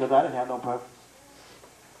too because I didn't have no purpose.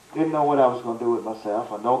 Didn't know what I was going to do with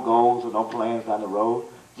myself, or no goals or no plans down the road.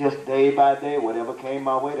 Just day by day, whatever came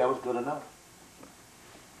my way, that was good enough.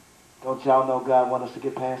 Don't y'all know God want us to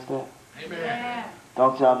get past that? Amen.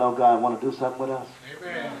 Don't y'all know God want to do something with us?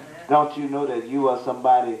 Amen. Don't you know that you are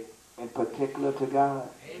somebody in particular to God?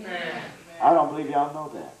 Amen. I don't believe y'all know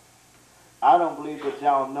that. I don't believe that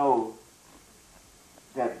y'all know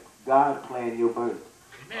that God planned your birth.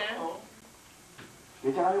 Amen.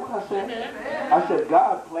 Did y'all hear what I said? Amen. I said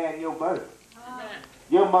God planned your birth. Amen.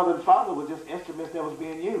 Your mother and father were just instruments that was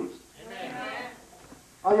being used. Amen.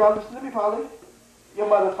 Oh, y'all listen to me, Polly? Your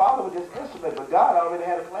mother and father were just instruments, but God already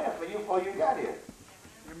had a plan for you before you got here.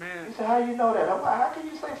 Amen. He said, how you know that? How can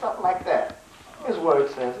you say something like that? His word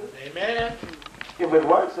says it. Amen. If his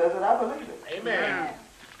word says it, I believe it. Amen.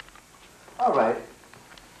 All right.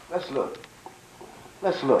 Let's look.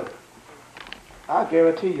 Let's look. I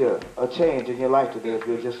guarantee you a change in your life today if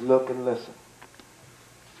you just look and listen.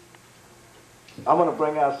 I'm going to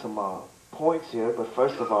bring out some points here, but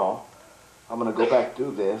first of all, I'm going to go back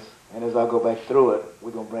through this, and as I go back through it,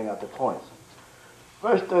 we're going to bring out the points.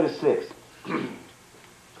 Verse 36.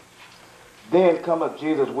 Then cometh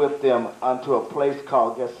Jesus with them unto a place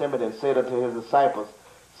called Gethsemane, and said unto his disciples,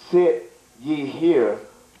 Sit ye here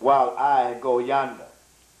while I go yonder.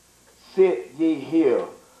 Sit ye here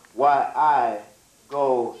while I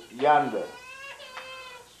go yonder.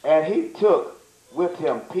 And he took with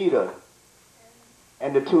him Peter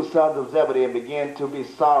and the two sons of Zebedee, and began to be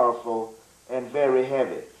sorrowful and very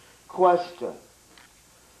heavy. Question.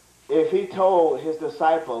 If he told his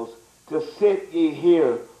disciples to sit ye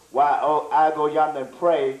here while I go yonder and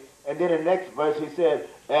pray, and then in the next verse he said,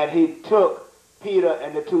 and he took Peter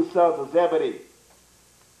and the two sons of Zebedee.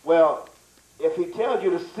 Well, if he tells you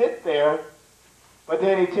to sit there, but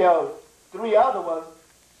then he tells three other ones,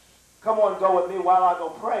 come on, go with me while I go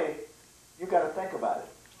pray, you got to think about it.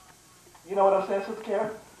 You know what I'm saying, Sister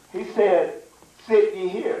Karen? He said, sit ye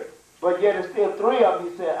here. But yet there's still three of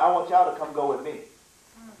them. He said, I want y'all to come go with me.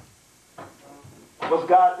 Was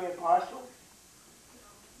God being partial?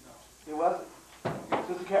 He wasn't.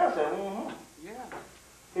 Sister Karen said, Yeah.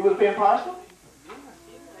 He was being partial? Yeah.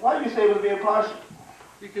 Why do you say he was being partial?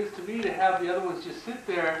 Because to me, to have the other ones just sit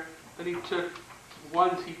there, then he took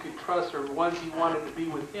ones he could trust or ones he wanted to be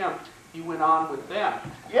with him. He went on with them.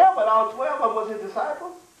 Yeah, but all 12 of them was his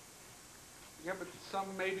disciples. Yeah, but some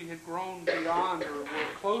maybe had grown beyond or were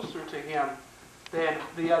closer to him than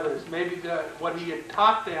the others. Maybe what he had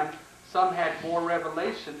taught them, some had more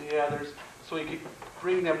revelation than the others, so he could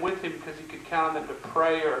bring them with him because he could count on them to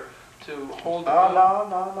pray or to hold them up.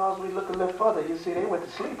 No. As we look a little further, you see they went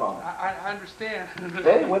to sleep on it. I understand.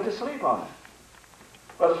 They went to sleep on it.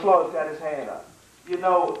 Brother Floyd's got his hand up. You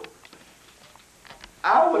know,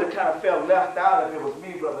 I would have kind of felt left out if it was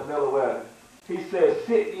me, Brother Miller, where he said,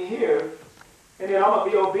 sit ye here, and then I'm going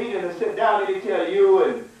to be obedient and sit down, and he tell you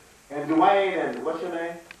and Dwayne and what's your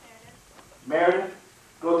name? Meredith.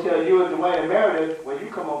 Go tell you and Dwayne and Meredith, well, you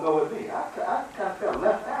come on, go with me. I kind of felt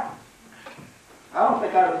left out. I don't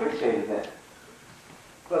think I'd appreciated that.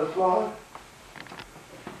 Brother Floyd?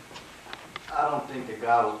 I don't think that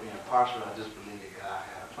God was being partial. I just believe that God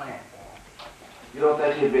had a plan for him. You don't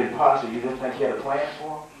think he'd been partial? You just think he had a plan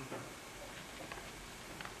for him?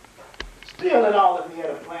 Still in all, if he had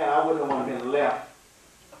a plan, I wouldn't want to have been left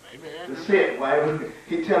Amen. to sit. Why?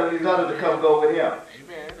 He telling these others to come go with him.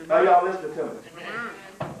 Amen. Now y'all listen to me.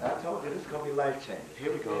 Amen. I told you this is gonna be life changing.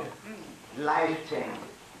 Here we go. Life changing.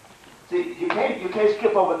 See, you can't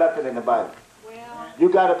skip over nothing in the Bible. Well, You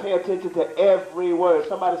got to pay attention to every word.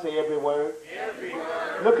 Somebody say every word. every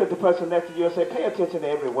word. Look at the person next to you and say, pay attention to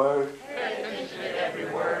every word. Pay attention to every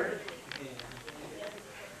word.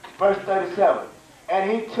 Verse 37. And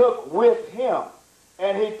he took with him,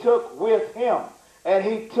 and he took with him, and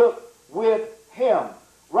he took with him.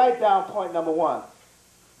 Write down point number 1.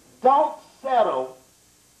 Don't settle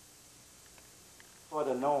for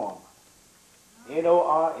the norm.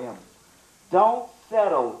 N-O-R-M. Don't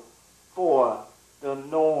settle for the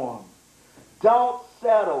norm. Don't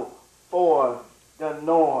settle for the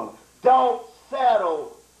norm. Don't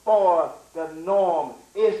settle for the norm.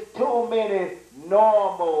 It's too many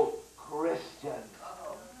normal Christians.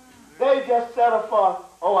 They just settle for,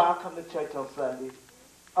 oh, I'll come to church on Sunday.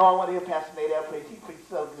 Oh, I want to hear Pastor Nate preach. He preached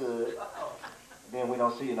so good. Then we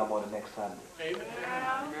don't see you no more the next Sunday.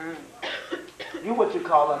 Amen. You what you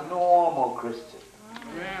call a normal Christian.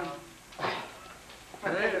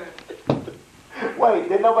 Wait,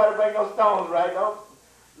 did nobody bring no stones, right? Don't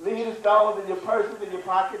leave the stones in your purses, in your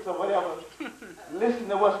pockets, or whatever. Listen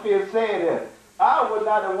to what's being said here. I would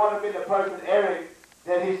not have wanted to be the person, Erik,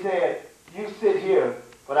 that he said, you sit here,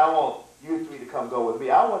 but I want you 3 to come go with me.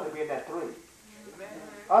 I want to be in that 3.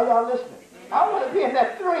 Are y'all listening? I want to be in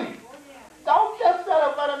that 3. Don't just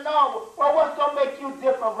settle for the norm. Well, what's going to make you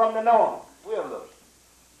different from the norm? We'll look.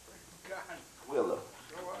 We'll look.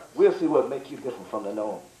 We'll see what makes you different from the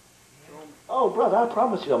norm. Oh, brother, I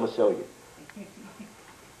promise you I'm going to show you.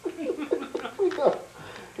 Here we go.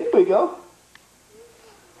 Here we go.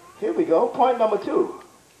 Here we go. Point number 2.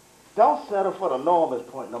 Don't settle for the norm is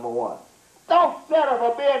point number one. Don't settle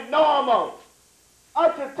for being normal.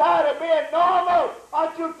 Aren't you tired of being normal?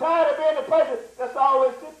 Aren't you tired of being the person that's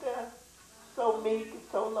always sit there so meek and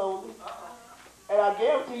so lowly? And I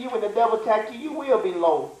guarantee you when the devil attack you, you will be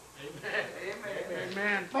low.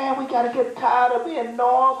 Amen. Man, we got to get tired of being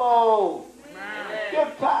normal. Amen.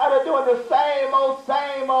 Get tired of doing the same old,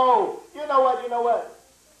 same old. You know what?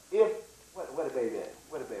 If, where the baby at?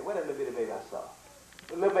 Where the baby? Where the little bitty baby I saw?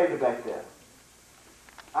 The little baby back there.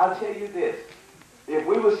 I'll tell you this. If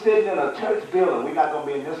we were sitting in a church building, we're not going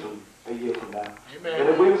to be in this one a year from now. Amen. But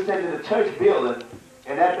if we were sitting in a church building,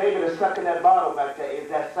 and that baby that's sucking that bottle back there is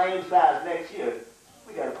that same size next year,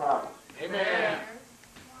 we got a problem. Amen.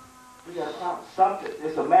 We got a problem. Something,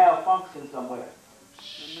 there's a malfunction somewhere.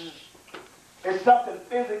 There's something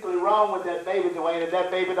physically wrong with that baby, Dwayne, and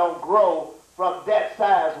that baby don't grow from that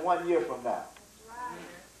size 1 year from now.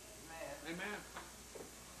 Amen.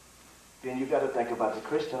 Then you got to think about the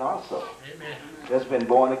Christian also. Amen. That's been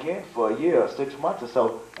born again for a year or 6 months or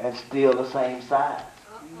so and still the same size.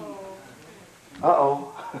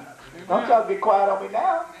 Uh-oh. Don't y'all get quiet on me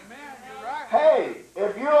now. Amen. You're right. Hey,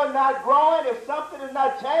 if you're not growing, if something is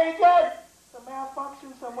not changing, it's a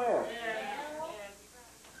malfunction somewhere.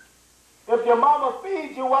 If your mama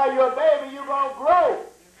feeds you while you're a baby, you're going to grow.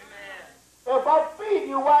 If I'm feeding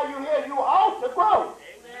you while you're here, you ought to grow.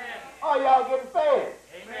 Oh, y'all getting fed.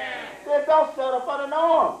 Then don't settle for the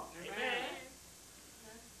norm.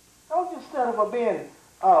 Don't just settle for being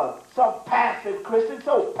some passive Christian,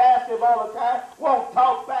 so passive all the time, won't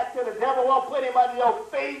talk back to the devil, won't put him under your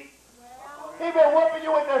feet. He been whooping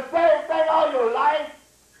you with the same thing all your life.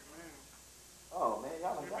 Oh, man,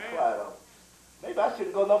 y'all done got quiet on me. Maybe I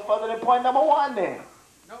shouldn't go no further than point number one then.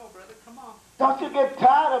 No, brother, come on. Don't you get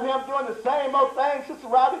tired of him doing the same old thing, Sister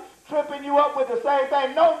Rikki, tripping you up with the same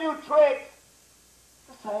thing, no new tricks.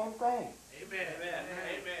 The same thing. Amen.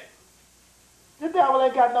 Amen. The devil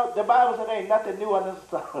ain't got no, the Bible said ain't nothing new under the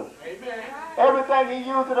sun. Amen. Everything he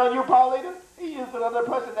used it on you, Paulina, he used it on the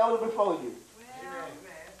person that was before you.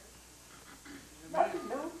 Nothing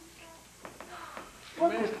new.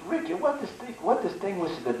 Rikki, what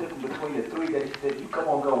distinguishes the difference between the three that he said, you come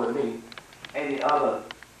on, go with me, and the other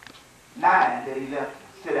 9 that he left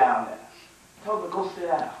sit down there? Told him to go sit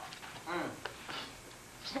down.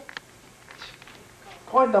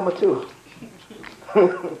 Point number 2.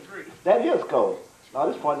 That is cold. Now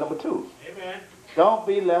this is point number 2. Amen. Don't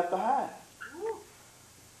be left behind.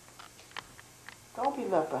 Don't be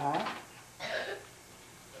left behind.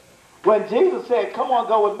 When Jesus said, come on,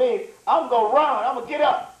 go with me, I'm going to run. I'm going to get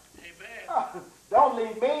up. Amen. Don't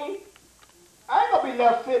leave me. I ain't going to be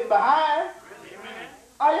left sitting behind. Amen.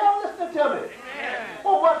 Are y'all listening to me? Amen.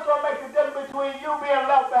 Well, what's going to make the difference between you being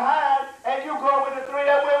left behind and you going with the 3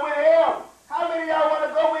 that went with him? How many of y'all want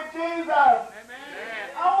to go with Jesus? Amen.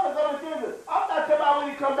 I want to go with Jesus. I'm not talking about when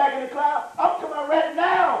he come back in the cloud. I'm talking about right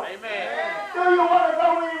now. Amen. Do you want to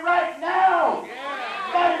go with him right now? Yeah.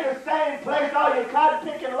 Not in the same place all your cotton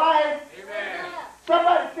picking life. Amen.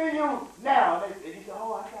 Somebody see you now. And you say,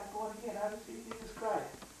 oh, I got born again. I didn't see Jesus Christ.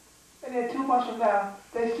 And then 2 months from now,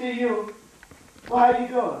 they see you. Well, how you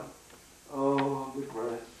doing? Oh, I'm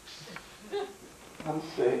depressed. I'm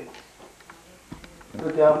sick.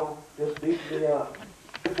 The devil just beat me up.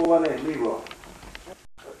 This boy named Leroy.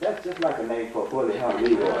 That's just like a name for a bully, huh?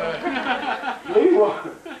 Leroy.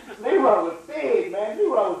 Leroy was big, man.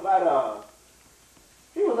 Leroy was about,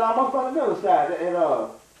 he was almost on the middle side. And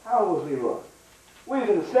how old was Leroy? We was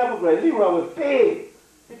in the 7th grade. Leroy was big.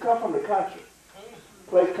 He come from the country.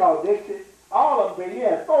 Place called Dixie. All of them big. He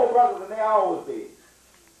had 4 brothers and they all was big.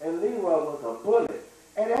 And Leroy was a bully.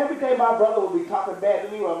 And every day my brother would be talking bad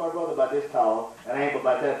to Leroy. My brother about this tall, and I ain't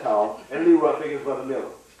about that tall. And Leroy big as Brother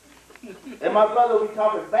Miller. And my brother would be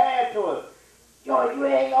talking bad to us. Yo, you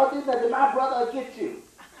ain't gonna do nothing. My brother will get you.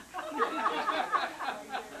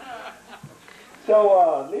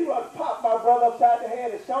 So Leroy popped my brother upside the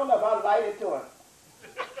head and showed up. I lighted to him.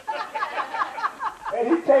 And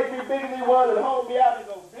he take me big as he was and hold me out and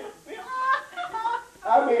go, bip, bip.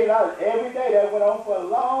 I mean, every day that went on for a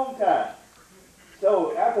long time.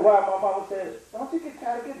 So after a while, my mama said, don't you get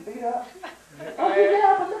tired of getting beat up? I said,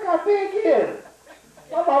 yeah, but look how big he is.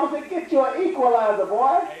 My mama said, get you an equalizer, boy.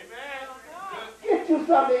 Amen. Get you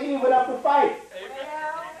something to even up the fight.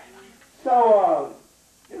 Amen. So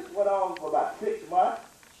this went on for about 6 months.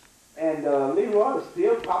 And Leroy was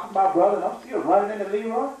still popping my brother, and I'm still running into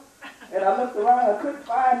Leroy. And I looked around, I couldn't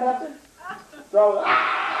find nothing. So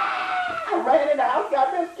I ran in the house,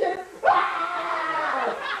 got me a skinner.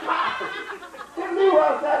 Hit Leroy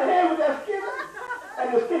upside the head with that skinner.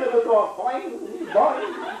 And the skinner was going boing,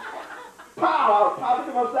 boing. pow, popped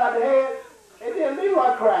him upside the head, and then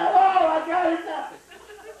Leroy cried, oh, I got him now.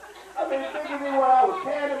 I mean, thinking me when I was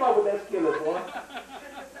tearing him up with that skillet, boy.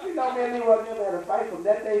 You know, me and Leroy never had a fight from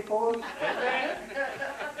that day forward.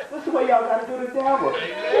 This is the way y'all got to do the devil.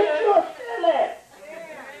 Get your skillet.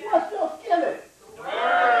 What's your skillet?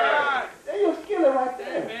 There's your skillet right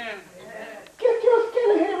there. Amen. Get your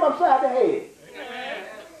skillet, hit him upside the head. Amen.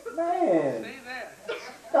 Man, Say that.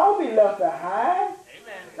 don't be left behind.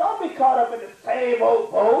 Don't be caught up in the same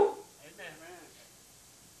old boat.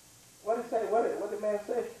 What did it say? What did the man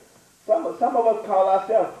say? Some of us call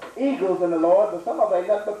ourselves eagles in the Lord, but some of us ain't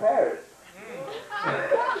nothing but parrots.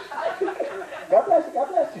 God bless you, God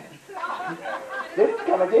bless you. Jesus is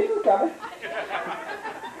coming, Jesus is coming.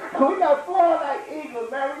 We not flying like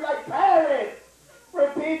eagles, man. We like parrots.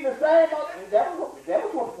 Repeating the same old. That was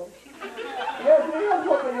whooping. Yes, it is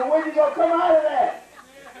whooping you. When you gonna come out of that?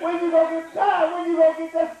 When you gonna get tired? When you gonna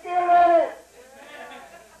get that skillet?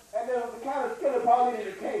 And there was the kind of skillet probably that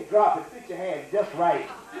you can't drop it. Fit your hand just right.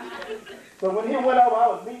 So when he went over, I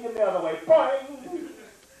was meeting him the other way. Boing!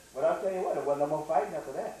 But I'll tell you what, there wasn't no more fighting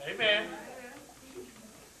after that. Amen.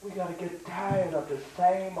 We got to get tired of the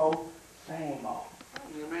same old, same old.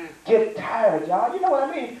 Amen. Get tired, y'all. You know what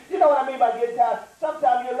I mean? You know what I mean by getting tired?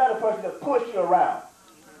 Sometimes you let a person to push you around.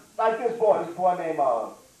 Like this boy named,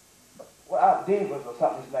 Divas or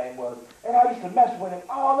something his name was. And I used to mess with him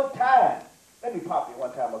all the time. Let me pop you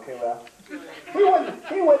one time, okay, Ralph? He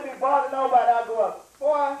wouldn't be bothering nobody. I'd go up,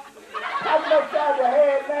 boy, pop him upside the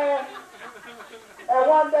head, man. And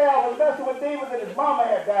one day I was messing with Divas and his mama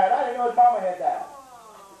had died. I didn't know his mama had died.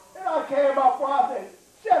 Then I came up, boy, I said,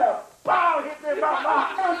 shut up. Pow, hit me in my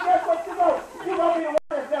mouth. Now, guess what you know? You're going to be the one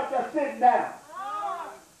that's left there sitting down.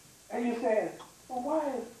 And you saying, well,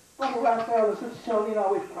 why is Brother Raphael and Sister Charlene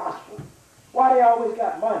always prosperous? Why they always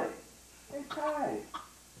got money? They tithe.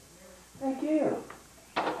 They give.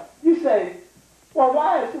 You say, well,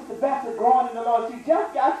 why is Sister Bassett growing in the Lord? She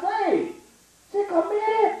just got saved. She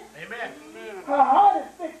committed. Amen. Her heart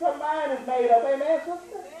is fixed. Her mind is made up. Amen,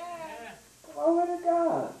 sister? Glory to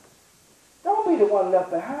God. Don't be the one left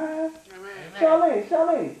behind. Amen.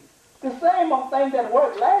 Charlene, the same old thing that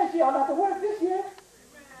worked last year ought not to work this year.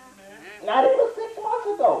 Not even 6 months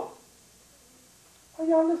ago. Are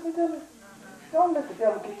y'all listening to me? Don't let the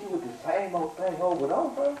devil get you with the same old thing over and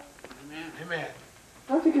over. Amen. Amen.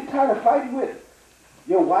 Don't you get tired of fighting with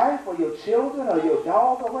your wife or your children or your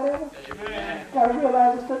dog or whatever? Amen. You gotta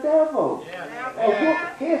realize it's the devil. Yeah. And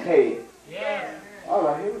whoop his head. Yeah. All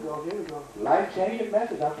right, here we go. Life-changing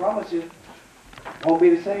message, I promise you. Won't be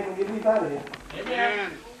the same when you leave out of here.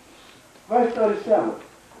 Amen. Verse 37.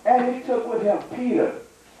 And he took with him Peter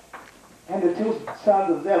and the 2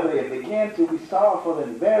 sons of Zebedee and began to be sorrowful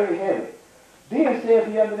and very heavy. Then said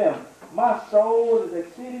he unto them, my soul is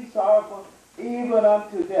exceeding sorrowful, even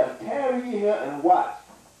unto death. Tarry ye here and watch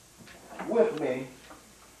with me.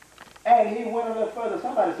 And he went a little further.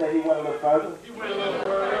 Somebody say he went a little further. He went a little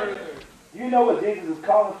further. You know what Jesus is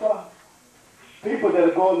calling for? People that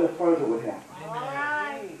are going a little further with him.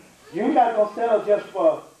 Amen. You're not going to settle just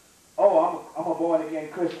for, oh, I'm a born-again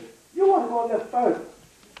Christian. You want to go a little further.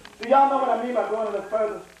 Do y'all know what I mean by going a little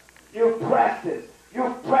further? You're pressing.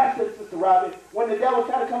 You're pressing, Sister Robbie. When the devil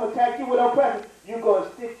try to come attack you with no pressing, you go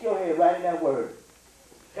and stick your head right in that word.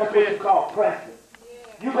 That's what you call pressing.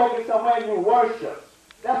 You go get somewhere and you worship.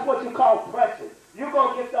 That's what you call pressing. You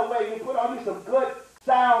go get somewhere and you put on you some good,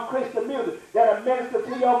 sound Christian music that'll minister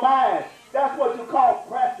to your mind. That's what you call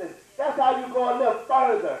pressing. That's how you go a little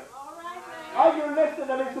further. Are you listening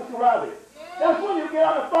to me, Sister Robbie? That's when you get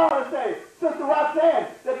on the phone and say, Sister Roxanne,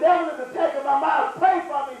 the devil is attacking my mind. Pray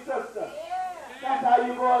for me, sister. That's how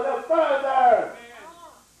you go a little further.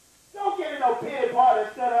 Don't get in no pity party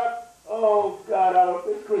and set up. Oh, God, I don't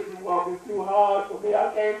think Christian walk is too hard for me.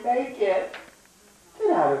 I can't make it.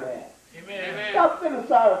 Get out of there. Amen. Stop feeling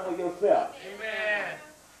sorry for yourself. Amen.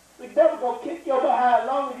 The devil going to kick your behind as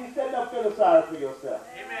long as you sit up feeling sorry for yourself.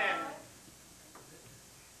 Amen.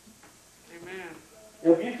 Amen.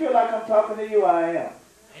 If you feel like I'm talking to you, I am. Amen.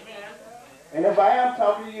 And if I am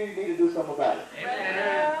talking to you, you need to do something about it.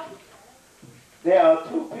 Amen. There are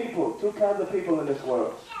two kinds of people in this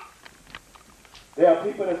world. There are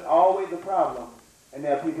people that's always a problem, and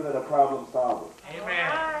there are people that are problem solvers.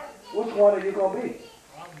 Amen. Which one are you going to be?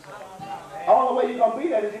 All the way you're going to be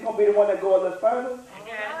that is you're going to be the one that goes a little further.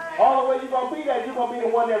 All the way you're going to be that you're going to be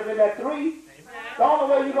the one that's in that 3. The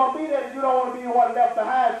only way you're going to be that is you don't want to be the one left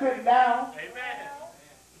behind sitting down. Amen.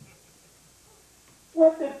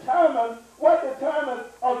 What determines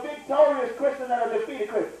a victorious Christian and a defeated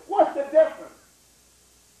Christian? What's the difference?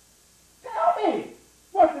 Tell me.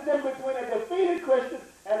 What's the difference between a defeated Christian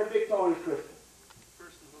and a victorious Christian?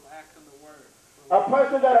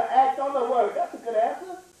 person that'll act on the word. That's a good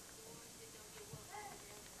answer.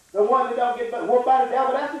 The one that don't get whooped by the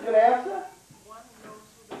devil, that's a good answer.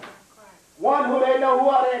 One who they know who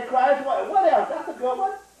are they in Christ. What else? That's a good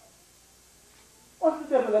one. What's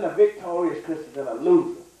the difference in a victorious Christian and a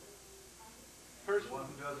loser? First one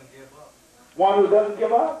who doesn't give up. One who doesn't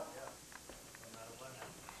give up? Yeah. No matter what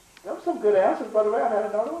happens. Those are some good answers, Brother Ray. I had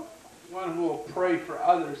another one. One who will pray for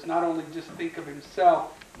others, not only just think of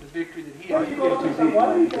himself, the victory that he has. You go to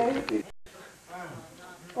someone of these days.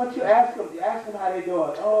 Once you ask them how they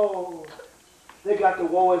doing. Oh, they got the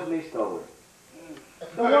woe is me story.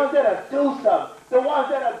 The ones that'll do something. The ones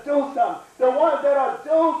that'll do something. The ones that'll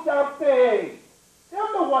do something.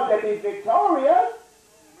 They're the ones that be victorious.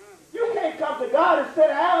 You can't come to God and sit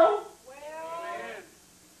down.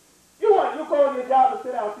 You go on your job and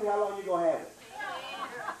sit down and see how long you're going to have it.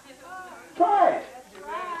 Try it.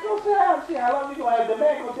 Go sit down and see how long you're going to have it. The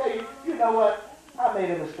man will tell you, you know what? I made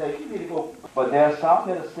a mistake. You need to go. But there's some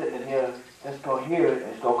that are sitting in here that's going to hear it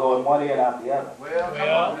and it's going to go in one ear and out the other. Well, come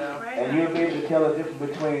on now. And you'll be able to tell the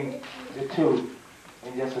difference between the two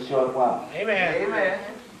in just a short while. Amen. Amen.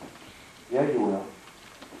 Yeah, you will.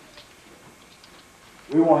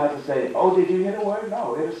 We won't have to say, oh, did you hear the word?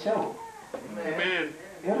 No, it'll show. Amen.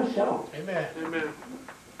 It'll show. Amen. Amen.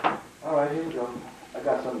 All right, here we go. I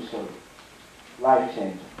got something to show you. Life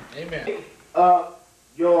changing. Amen. Make up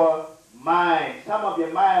your mind. Some of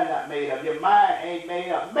your mind not made up. Your mind ain't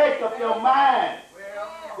made up. Make up your mind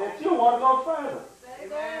that you want to go further.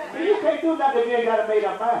 See, you can't do nothing if you ain't got a made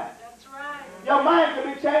up mind. That's right. Your mind can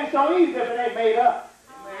be changed so easy if it ain't made up.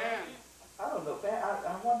 Amen. I don't know, Pam.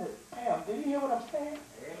 I wonder, Pam, did you hear what I'm saying?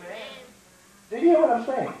 Amen. Did you hear what I'm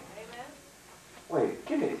saying? Amen. Wait,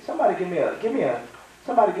 somebody give me a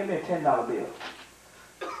 $10 bill.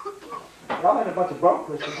 Y'all ain't a bunch of broke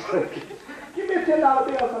Christians. Give me a $10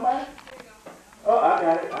 bill, somebody. Oh, I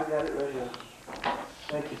got it right here.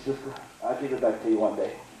 Thank you, sister. I'll give it back to you one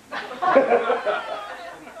day.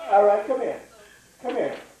 All right, come here. Come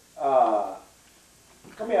here, Andre.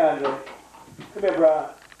 Come here, Brian.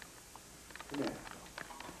 Come here.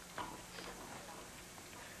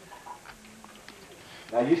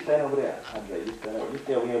 Now you stand over there, Andre. You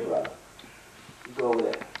stay over here, brother. You go over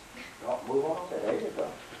there. Don't move on over there. There you go.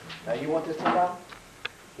 Now you want this $10?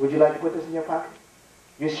 Would you like to put this in your pocket?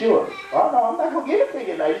 You sure? Oh no, I'm not gonna give it to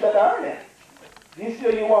you now. You better earn it. You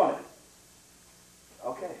sure you want it?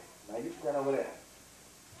 Okay. Now you stand over there.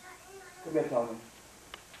 Come here, Tony.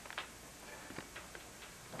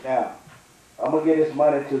 Now, I'm gonna give this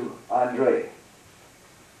money to Andre.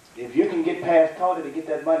 If you can get past Tony to get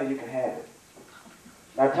that money, you can have it.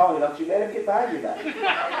 Now, Tony, don't you let him get by you now.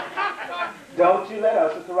 Don't you let her.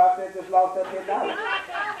 Sister Rikki just lost that $10.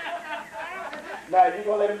 Now, you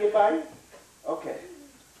gonna let him get by you? Okay.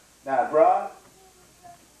 Now, bro,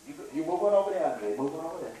 you move on over there, Andre. Move on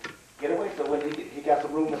over there. Get away so when he got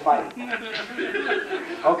some room to fight.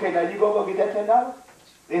 Okay, now you go get that $10.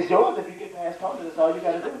 It's yours if you get past Tony. That's all you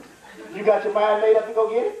got to do. You got your mind made up to go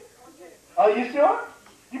get it? Are you sure?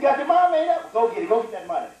 You got your mind made up? Go get it. Go get that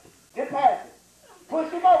money. Get past it.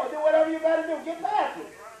 Push him over. Do whatever you got to do. Get past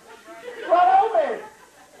it. Run over it.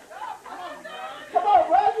 Come on,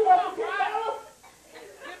 Brad. You want some $10?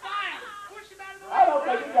 I don't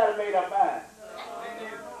think you got a made up mind.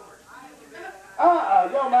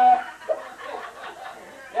 Your mind.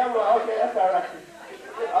 Okay, that's all right.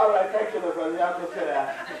 All right, thank you, little brother. Y'all can sit down.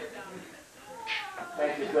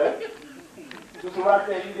 Thank you, sir. Sister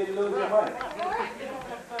Rikki, you didn't lose your money.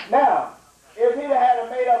 Now, if he'd had a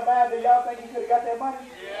made up mind, do y'all think he could have got that money?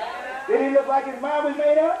 Yeah. Did he look like his mind was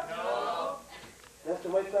made up? No. That's the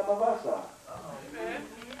way some of us are.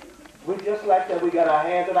 We just like that. We got our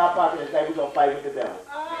hands in our pocket and say we're going to fight with the devil.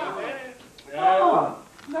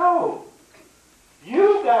 No.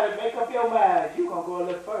 You got to make up your mind. You're going to go a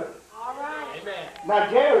little further. All right. Amen. Now,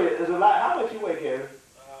 Gary is a lot. How much you weigh, Gary?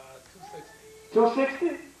 260.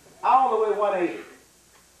 260? I only weigh 180.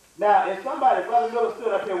 Now, if somebody, Brother Miller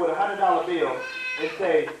stood up here with a $100 bill and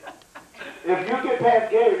say, if you get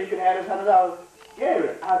past Gary, you can have this $100.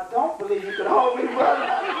 Gary, I don't believe you can hold me, brother.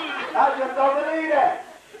 I just don't believe that.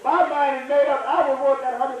 My mind is made up. I would want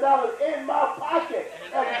that $100 in my pocket.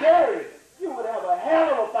 And Gary, you would have a hell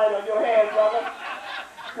of a fight on your hands, brother.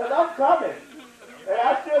 Because I'm coming. And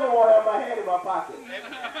I still don't want to have my hand in my pocket.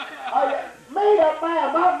 Made up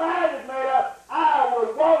mind. My mind is made up. I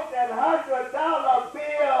would want that $100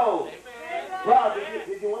 bill. Bro,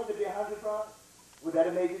 did you want it to be 100, bro? Would that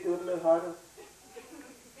have made you do it a little harder?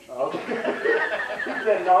 Okay. He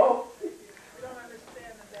said no.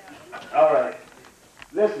 All right.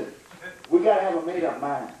 Listen, we got to have a made up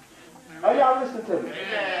mind. Are y'all listening to me?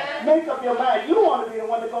 Make up your mind. You want to be the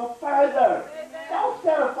one to go further. Don't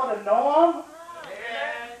settle for the norm.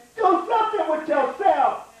 Do something with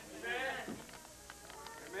yourself.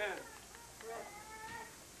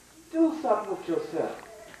 Do something with yourself.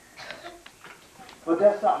 But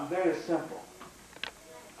that's something very simple.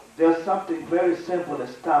 There's something very simple that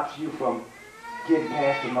stops you from getting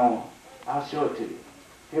past the norm. I'll show it to you.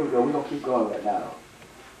 Here we go. We're going to keep going right now.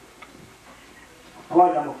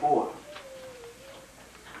 Point number 4.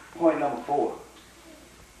 Point number 4.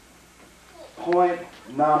 Point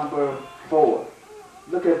number 4.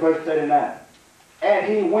 Look at verse 39. And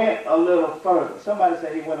he went a little further. Somebody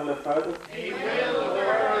say he went a little further. He went a little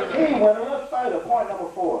further. He went a little further. Point number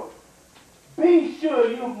 4. Be sure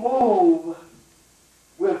you move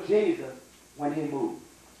with Jesus when he moves.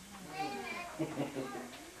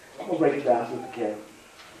 I'm going to break it down, Sister Carol.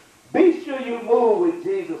 Be sure you move with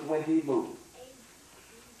Jesus when he moves.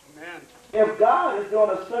 Amen. If God is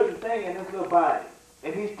doing a certain thing in his little body,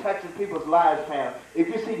 and he's touching people's lives, Pam, if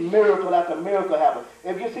you see miracle after miracle happen,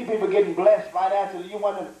 if you see people getting blessed financially, you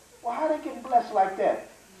wonder, well, how are they getting blessed like that?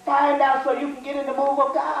 Find out so you can get in the move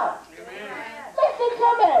of God. Amen. Listen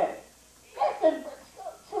to me. Listen,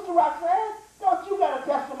 Sister Roxanne, don't you got a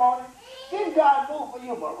testimony? Didn't God move for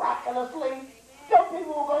you miraculously? Some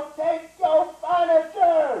people were going to take your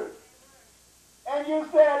furniture. And you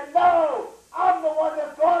said, no, I'm the one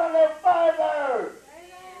that's going to live further.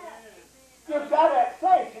 You've got to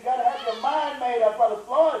say, you got to have your mind made up, Brother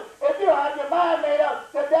Floyd. If you don't have your mind made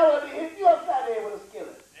up, the devil will be hitting you upside the head with a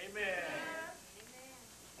skillet. Amen.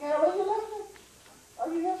 Carol, are you listening? Are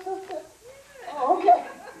you here, sister? Oh, okay.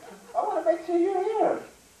 I want to make sure you're here.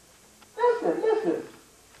 Listen.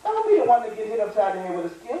 Don't be the one that get hit upside the head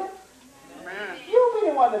with a skillet. Amen. You be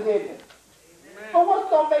the one that's hitting it. Amen. But what's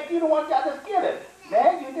going to make you the one that got the skillet?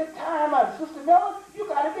 Man, you determined. Sister Miller, you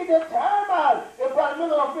got to be determined. If Brother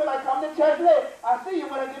Miller don't feel like coming to church today, I'll see you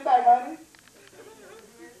when I get back, honey.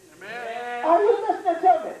 Amen. Are you listening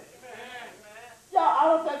to me? Y'all, I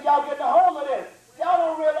don't think y'all getting a hold of this. Y'all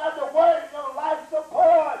don't realize the word is your life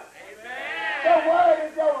support. The word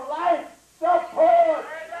is your life support.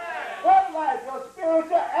 What life? Your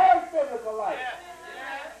spiritual and physical life.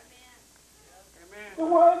 The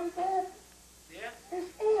word is it. It's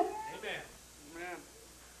it. Amen.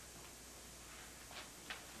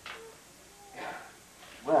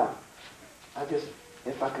 Well,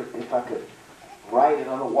 if I could write it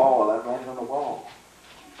on the wall, I'd write it on the wall.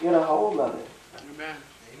 Get a hold of it. Amen.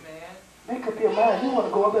 Make up your mind. You want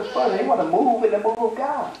to go a bit further. You want to move in the move of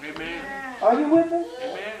God. Amen. Are you with me?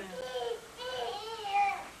 Amen.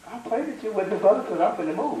 I pray that you with me, brother, because I'm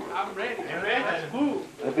finna move. I'm ready. Amen. Let's move.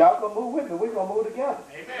 If y'all gonna move with me, we're gonna move together.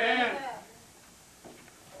 Amen.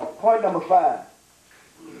 Point number 5.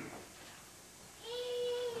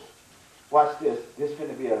 Watch this. This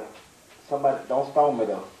finna be somebody, don't stone me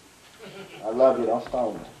though. I love you, don't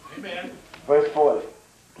stone me. Amen. Verse 40.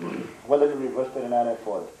 Well, let me read verse 39 and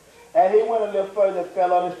 40. And he went a little further,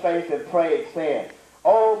 fell on his face and prayed, saying,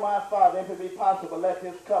 Oh, my Father, if it be possible, let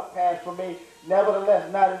this cup pass from me.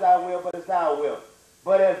 Nevertheless, not as I will, but as thou wilt.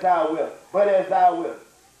 But as thou wilt. But as thou wilt.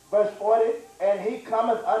 Verse 40. And he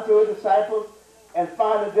cometh unto his disciples, and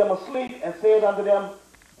findeth them asleep, and said unto them,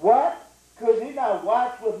 What? Could ye not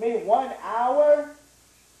watch with me 1 hour?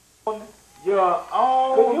 Your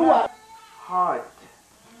own Could you watch? Heart.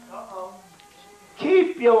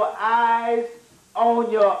 Keep your eyes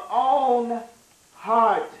on your own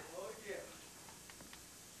heart.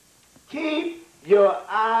 Keep your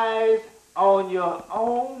eyes on your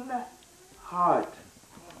own heart.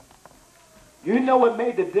 You know what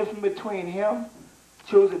made the difference between him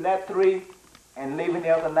choosing that 3 and leaving the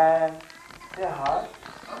other 9? Their heart.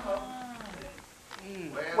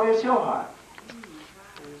 Where's your heart?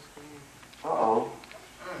 Uh-oh.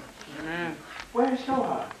 Where's your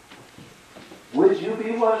heart? Would you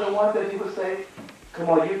be one of the ones that he would say, come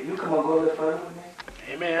on, you come on, go a little further with me?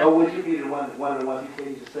 Amen. Or would you be one of the ones he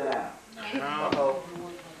said you should sit down? Uh-oh.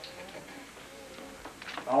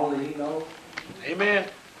 Only he knows. Amen.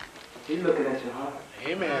 He's looking at your heart.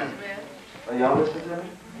 Amen. Are y'all listening to me?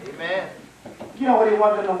 Amen. You know what he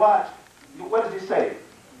wanted them to watch? What does he say?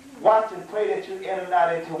 Watch and pray that you enter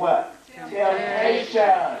not into what?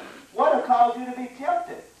 Temptation. What will cause you to be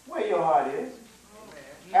tempted? Where your heart is.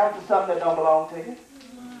 After something that don't belong to you.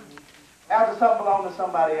 After something belongs to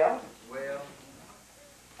somebody else. Well.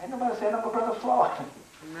 Ain't nobody saying nothing but Brother Floyd.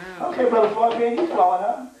 Okay, Brother Floyd, being you flowing,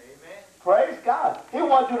 huh? Amen. Praise God. He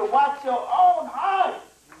wants you to watch your own heart.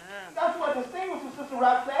 Amen. That's what distinguishes Sister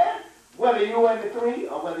Roxanne, whether you're in the 3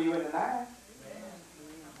 or whether you're in the 9.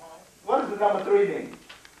 What does the number 3 mean?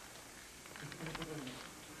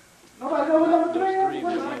 Nobody know what number 3 is?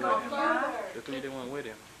 What is it? The 3 that went with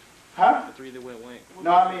him. Huh? The 3 that went with.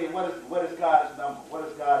 No, I mean, what is God's number? What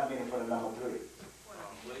is God's meaning for the number 3?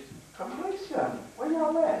 Completion. Where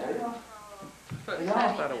y'all at?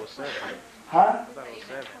 I thought it was 7. Huh? I thought it was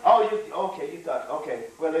 7. Oh, you thought, okay.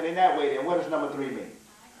 Well, then in that way, then, what does number 3 mean?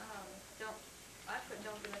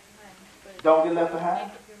 Don't get left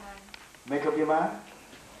behind? Make up your mind?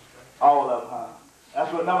 All of them, huh?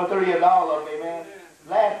 That's what number 3 is, all of them, amen?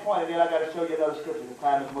 Last point, and then I got to show you another scripture. The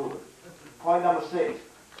time is moving. Point number 6.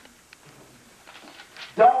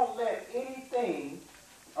 Don't let anything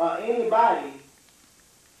or anybody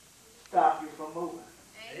stop you from moving.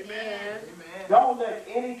 Amen. Don't let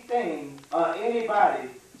anything or anybody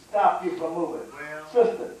stop you from moving.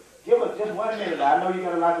 Sister, give us just 1 minute. I know you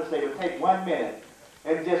got a lot to say, but take 1 minute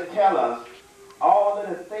and just tell us all of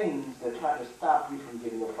the things that try to stop you from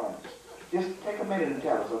getting your furniture. Just take a minute and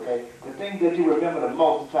tell us, okay? The things that you remember the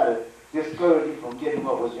most to try to discourage you from getting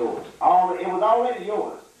what was yours. It was already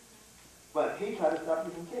yours, but he tried to stop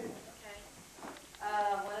you from getting it.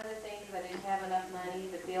 One of the things, I didn't have enough money.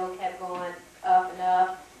 The bill kept going up and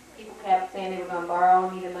up. People kept saying they were going to borrow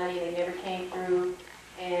me the money. They never came through.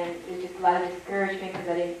 And it was just a lot of discouragement because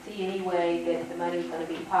I didn't see any way that the money was going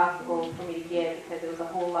to be possible for me to get because it was a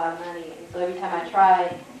whole lot of money. And so every time I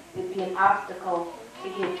tried, it'd be an obstacle to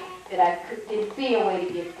get that I didn't see a way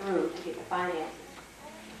to get through to get the finances.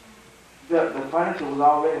 The furniture was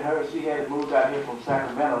already hers. She had moved out here from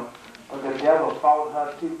Sacramento, but the devil fought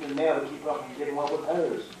her tooth and nail to keep her from getting what was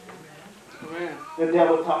hers. Amen. The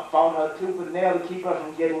devil fought her tooth and nail to keep her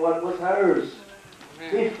from getting what was hers.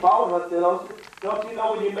 Amen. He fought her till. Don't you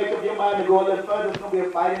know when you make up your mind to go a little further, there's going to be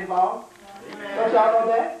a fight involved? Amen. Don't y'all know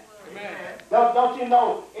that? Amen. Don't you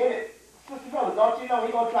know, Sister Brother, don't you know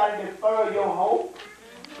he's going to try to defer your hope?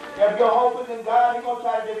 If your hope is in God, he's going to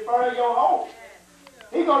try to defer your hope.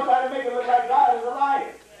 He's going to try to make it look like God is a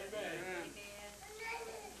liar.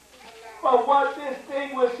 But what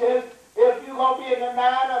distinguishes if you're going to be in the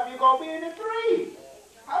 9 or if you're going to be in the 3?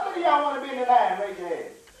 How many of y'all want to be in the 9? Raise your hand.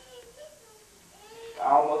 I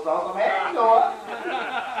almost saw some hands go up.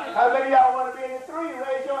 How many of y'all want to be in the 3?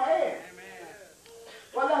 Raise your hand.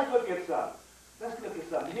 Well, let's look at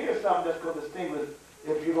something. Here's something that's going to distinguish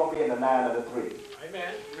if you're going to be in the 9 or the 3.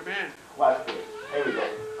 Amen. Amen. Watch this. Here we go.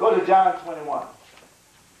 Go to John 21.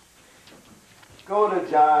 Go to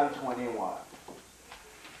John 21.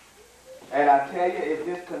 And I tell you, if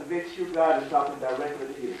this convicts you, God is talking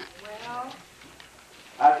directly to you. Well,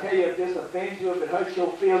 I tell you, if this offends you, if it hurts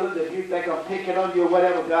your feelings, if you think I'm picking on you or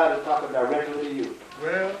whatever, God is talking directly to you.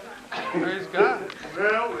 Well, Praise God.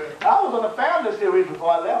 well. I was on a family series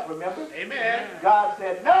before I left, remember? Amen. God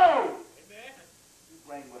said, no! Amen. You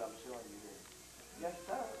bring what I'm showing you here. Yes,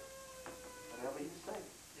 sir. Whatever you say.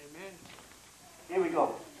 Amen. Here we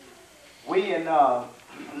go.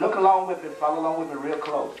 Look along with me, follow along with me real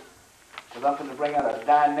close. Because I'm going to bring out a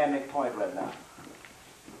dynamic point right now.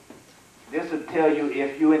 This will tell you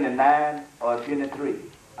if you're in the 9 or if you're in the 3.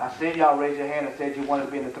 I seen y'all raise your hand and said you wanted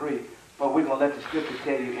to be in the 3, but we're going to let the scripture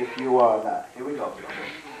tell you if you are or not. Here we go.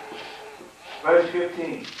 Verse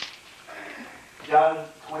 15. John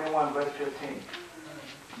 21, verse 15.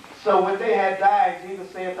 So when they had died, Jesus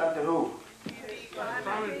saith unto who?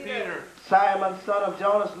 Simon Peter. Simon, son of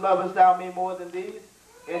Jonas, lovest thou me more than these?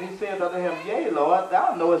 And he said unto him, Yea, Lord,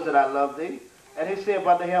 thou knowest that I love thee. And he said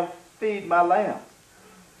unto him, Feed my lambs.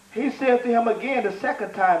 He said to him again the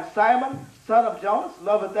second time, Simon, son of Jonas,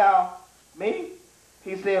 lovest thou me?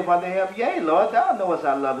 He said unto him, Yea, Lord, thou knowest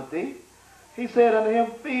I love thee. He said unto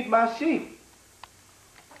him, Feed my sheep.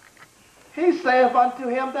 He saith unto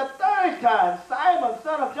him the third time, Simon,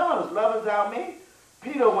 son of Jonas, lovest thou me?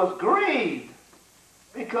 Peter was grieved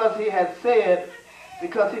because he said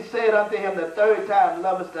unto him the third time,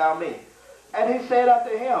 Lovest thou me? And he said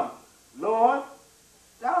unto him, Lord,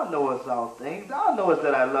 thou knowest all things. Thou knowest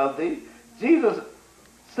that I love thee. Jesus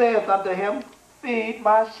saith unto him, Feed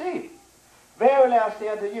my sheep. Verily I say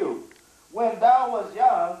unto you, when thou wast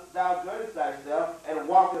young, thou girdest thyself and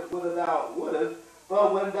walkest whither thou wouldest.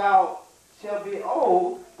 But when thou shalt be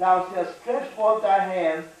old, thou shalt stretch forth thy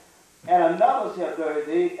hands, and another shall gird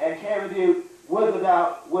thee and carry thee whither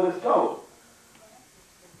thou wouldest go.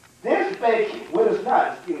 This spake he, wouldest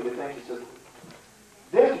not, excuse me, thank you, sister.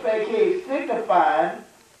 This spake he, signifying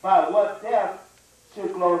by what death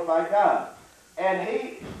should glorify God. And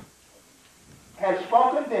he had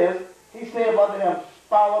spoken this, he said unto him,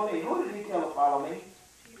 Follow me. Who did he tell to follow me?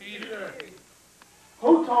 Peter.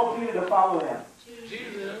 Who told Peter to follow him?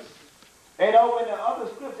 Jesus. And over in the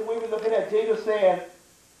other scripture, we were looking at Jesus saying,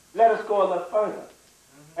 Let us go a little further.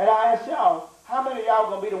 And I ask y'all, how many of y'all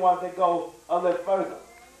going to be the ones that go a little further?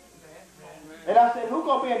 And I said, who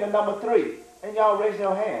going to be in the number 3? And y'all raise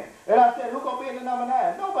your hand. And I said, who going to be in the number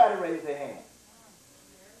 9? Nobody raised their hand.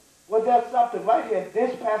 Well, there's something right here in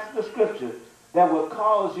this passage of Scripture that will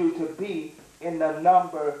cause you to be in the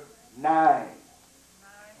number 9.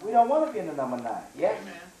 We don't want to be in the number 9. Yes?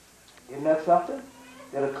 Isn't that something?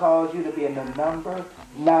 That'll cause you to be in the number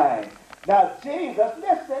 9. Now, Jesus,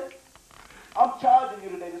 listen, I'm charging you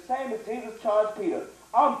today, the same as Jesus charged Peter.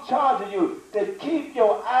 I'm charging you to keep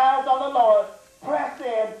your eyes on the Lord, press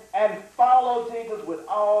in, and follow Jesus with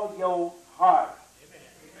all your heart. Amen.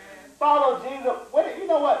 Follow Jesus. You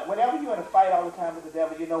know what? Whenever you're in a fight all the time with the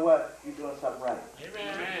devil, you know what? You're doing something right.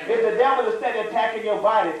 Amen. If the devil is standing attacking your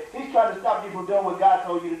body, he's trying to stop you from doing what God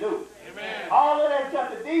told you to do. Amen. All of that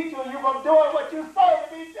stuff to detour you from doing what you're supposed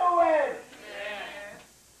to be doing. Amen.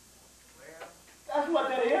 That's what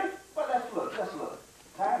that is. But let's look.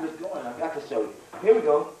 Time is going. I've got to show you. Here we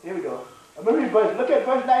go. I'm going to read verse. Look at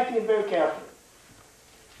verse 19 very carefully.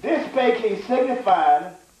 This spake he,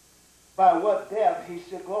 signifying by what death he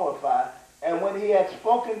should glorify. And when he had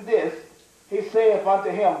spoken this, he saith unto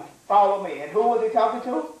him, follow me. And who was he talking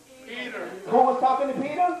to? Peter. Who was talking to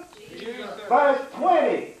Peter? Jesus. Verse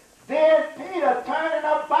 20. Then Peter turning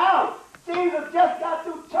about. Jesus just got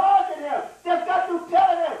through charging him. Just got through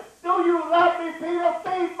telling him, do you love me, Peter?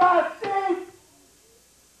 Feed my sheep.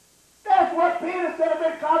 That's what Peter should have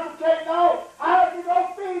been concentrating on. How you going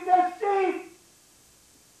to feed the sheep?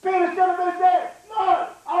 Peter should have been saying, Lord,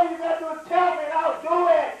 all you got to do is tell me and I'll do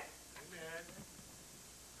it. Amen.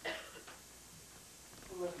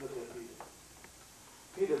 Well, let's look at Peter.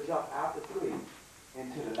 Peter jumped out the 3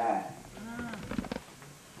 into the 9.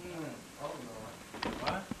 Oh, Lord.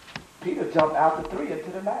 What? Peter jumped out the 3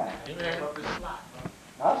 into the 9. Amen.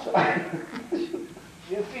 I'm sorry.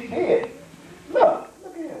 Yes, he did. Look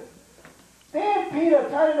here. Then Peter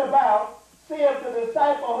turning about, seeth the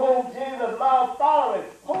disciple whom Jesus loved following.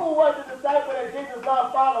 Who was the disciple that Jesus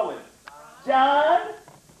loved following? John.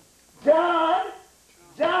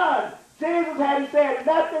 Jesus hadn't said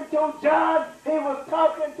nothing to John. He was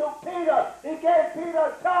talking to Peter. He gave Peter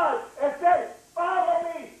a charge and said, follow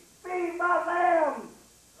me, feed my lambs.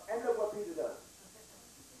 And look what Peter does.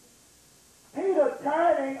 Peter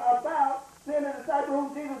turning about, seeing the disciple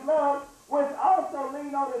whom Jesus loved, which also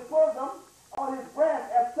leaned on his bosom, on his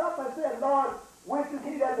breast at supper, and said, Lord, which is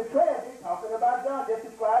he that betrayed me? Talking about John, just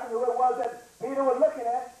describing who it was that Peter was looking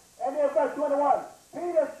at. And then verse 21,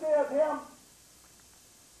 Peter seeing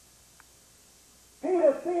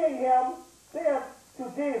him, said to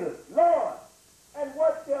Jesus, Lord, and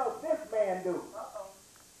what shall this man do?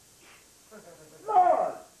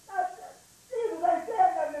 Lord, Jesus ain't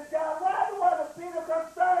said nothing to John. Why was Peter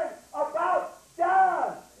concerned about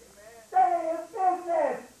John? Stay in his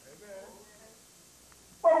business.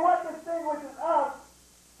 But what distinguishes us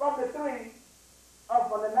from the 3 or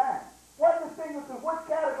from the 9? What distinguishes which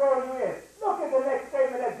category you in? Look at the next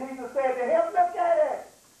statement that Jesus said to him. Look at it.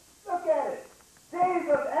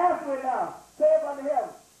 Jesus answering now, saith unto him,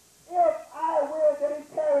 if I will that he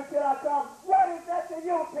tarry till I come, what is that to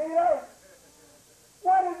you, Peter?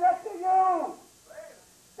 What is that to you?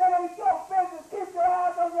 That ain't your business. Keep your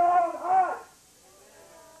eyes on your own heart.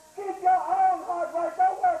 Keep your own heart right.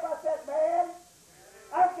 Don't worry about that man.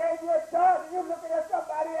 I gave you a charge and you're looking at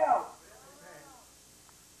somebody else.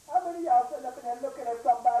 How many of y'all sitting up in there looking at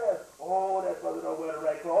somebody else? Oh, that brother don't wear the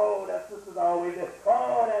right clothes. Oh, that sister's always there.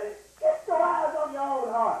 Oh, that is. Get your eyes on your own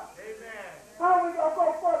heart. Amen. How are we going to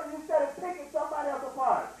go further instead of picking somebody else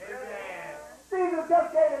apart? Amen. Jesus just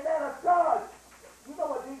gave a man a charge. You know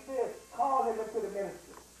what Jesus did? Called him into the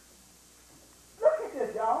ministry. Look at this,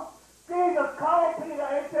 y'all. Jesus called Peter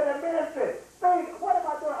into the ministry. What am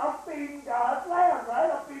I doing? I'm feeding God's lambs, right?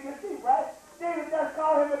 I'm feeding his sheep, right? Jesus just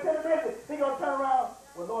called him into the ministry. He's going to turn around.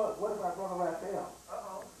 Well, Lord, what if I run right there?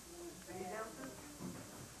 Uh-oh.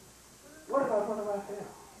 What if I run right there?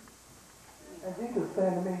 And Jesus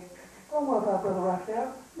saying to me, don't worry about Brother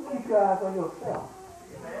Raphael. You keep your eyes on yourself.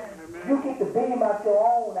 Amen. You keep the beam out your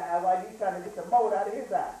own eye while you're trying to get the mote out of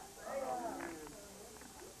his eye.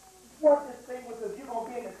 What distinguishes you going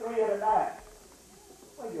to be in the 3 or the 9?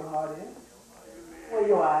 Where your heart is. Where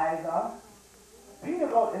your eyes are. Peter,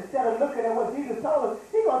 instead of looking at what Jesus told him,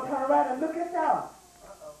 he's going to turn around and look at y'all.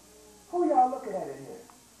 Who y'all looking at in here?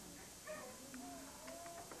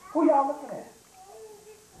 Who y'all looking at?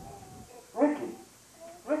 Rikki,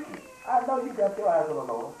 I know you got your eyes on the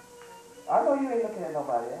Lord. I know you ain't looking at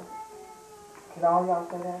nobody else. Can all y'all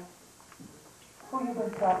say that? Who you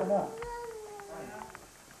been chopping up?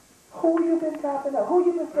 Who you been chopping up? Who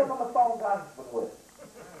you been sitting on the phone gossiping with?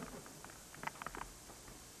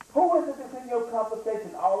 Who is it that's in your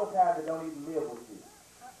conversation all the time that don't even live with you?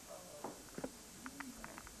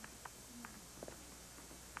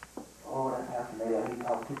 Mayor, he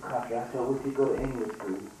talked too country. I said, wish he'd go to English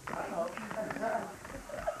school.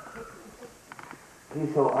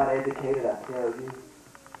 He's so uneducated, I tell you.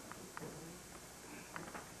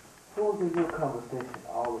 Who's in your conversation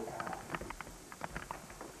all the time?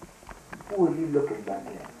 Who are you looking back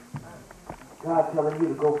at? God telling you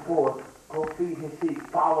to go forth, go feed his sheep,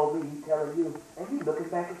 follow me, he's telling you, and you looking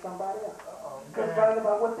back at somebody else. Concerned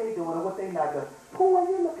about what they doing or what they not doing. Who are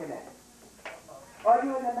you looking at? Are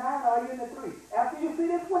you in the 9 or are you in the 3? After you see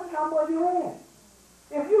this, which number are you in?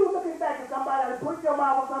 If you looking back at somebody and put your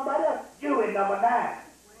mouth on somebody else, you in number 9.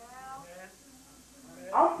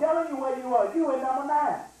 I'm telling you where you are. You in number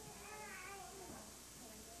 9.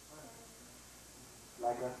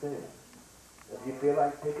 Like I said, if you feel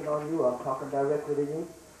like picking on you, I'm talking directly to you,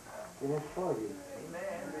 then it's for you.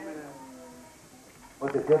 Amen.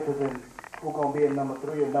 But the difference in who's going to be in number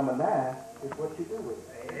 3 and number 9 is what you do with it.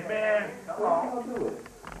 Amen. What are you going to do with it?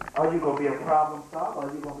 Are you going to be a problem solver or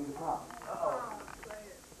are you going to be the problem?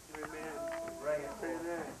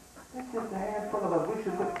 It's just a handful of us.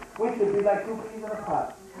 We should be like 2 peas in a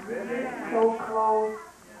pot. So close.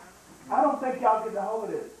 I don't think y'all get the hold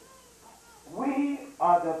of this. We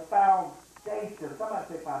are the foundation. Somebody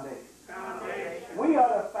say foundation. Foundation. We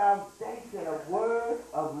are the foundation of Word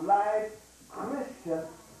of Life Christian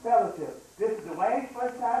Fellowship. This is Dwayne's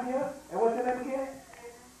first time here. And what's your name again?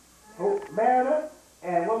 Meredith.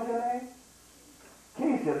 And what was your name?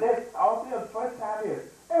 Keisha. That's all 3 of the first time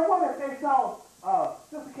here. And what if they saw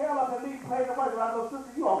Sister Carol up and me playing the words? I know,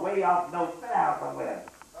 Sister, you are way off. No, sit down somewhere.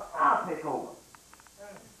 I'll take over.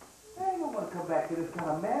 They ain't gonna want to come back to this kind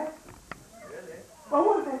of mess. But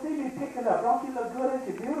what if they see me picking up? Don't she look good? Isn't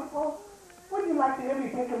she beautiful? Wouldn't you like to hear me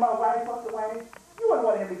picking my wife up the way? You wouldn't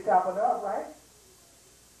want to hear me chopping her up, right?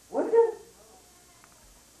 Would you?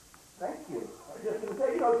 Thank you. I was just going to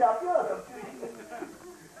say, you don't chop yours up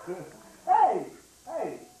too.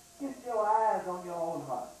 Hey, get your eyes on your own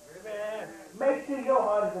heart. Amen. Make sure your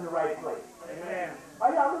heart is in the right place. Amen.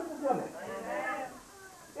 Are y'all listening to me? Amen.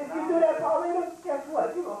 If you do that, Paulina, guess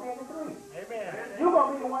what? You're going to be in the 3. Amen. You're going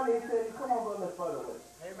to be the one that says, come on, go a little further with it.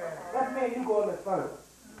 Amen. That's me and you go a little further.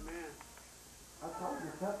 Amen. I told you,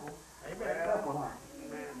 simple. Amen. Simple, huh?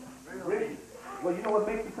 Amen. Really? Well, you know what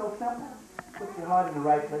makes it so simple? Put your heart in the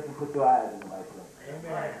right place and put your eyes in the right place.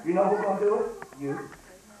 Amen. You know who's going to do it? You.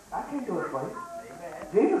 I can't do it for you. Amen.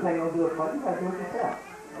 Jesus ain't going to do it for you. You got to do it yourself.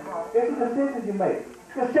 It's a decision you make.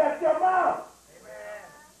 Just shut your mouth.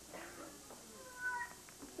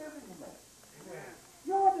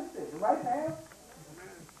 Your decision, right, Pam?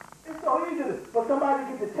 It's so easy for somebody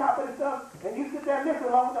to get the chopping and stuff, and you sit there and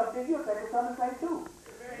listen long enough, then you'll think it's something to say too.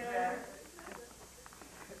 Amen.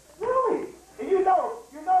 Really? And you know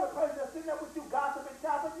the person that's sitting up with you gossiping,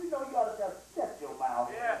 chopping, you know you ought to tell them, shut your mouth.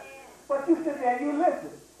 Yeah. But you sit there and you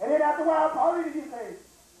listen. And then after a while, Paulina, you say,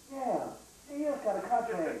 yeah, he is kind of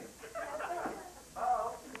contrary.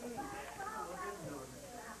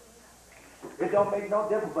 It don't make no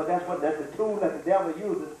difference, but that's the tool that the devil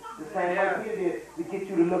uses, the same way he did, to get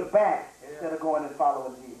you to look back instead of going and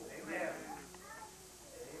following Jesus. Amen.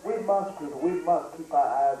 We must keep our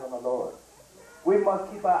eyes on the Lord. We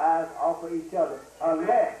must keep our eyes off of each other,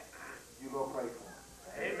 unless you go pray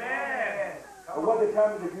for him. Amen. But what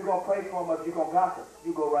determines if you're going to pray for him or if you're going to gossip?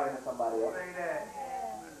 You go right into somebody else.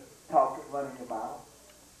 Talking, running your mouth.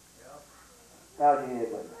 Bow your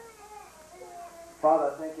head with me.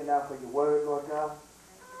 Father, I thank you now for your word, Lord God.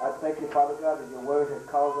 I thank you, Father God, that your word has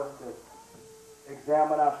caused us to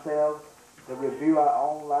examine ourselves, to review our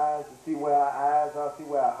own lives, to see where our eyes are, see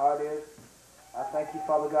where our heart is. I thank you,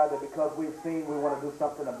 Father God, that because we've seen, we want to do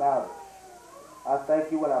something about it. I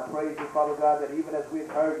thank you and I praise you, Father God, that even as we've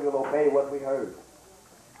heard, you'll obey what we heard.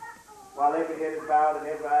 While every head is bowed and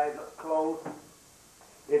every eye is closed,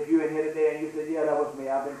 if you're in here today and you said, yeah, that was me,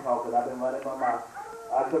 I've been talking, I've been running my mouth.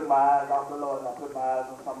 I took my eyes off the Lord and I put my eyes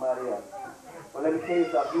on somebody else. But let me tell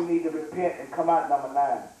you something. You need to repent and come out number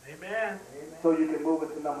 9. Amen. So you can move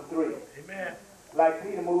into number 3. Amen. Like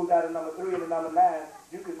Peter moved out of number 3 into number 9,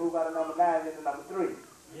 you can move out of number 9 into number 3.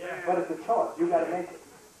 Yeah. But it's a choice. You got to make it.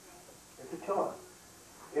 It's a choice.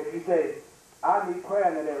 If you say, I need prayer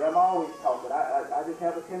in the area, I'm always talking. I just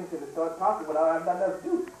have a tendency to start talking when I have nothing else to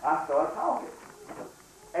do. I start talking.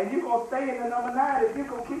 And you're going to stay in the number 9 if you're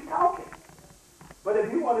going to keep talking. But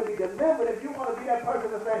if you want to be delivered, if you want to be that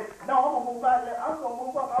person to say, no, I'm going to move out there, I'm going to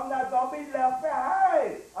move up, I'm not going to be left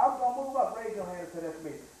behind. I'm going to move up. Raise your hands to this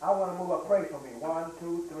me. I want to move up. Pray for me. 1,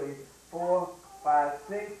 2, 3, 4, 5,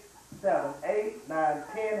 6, 7, 8, 9,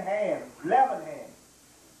 10 hands, 11 hands.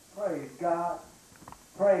 Praise God.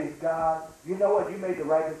 Praise God. You know what? You made the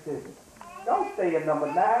right decision. Don't stay in number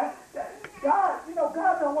 9. God, you know,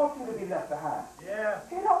 God don't want you to be left behind. Yeah.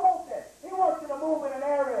 He don't want that. He wants you to move in an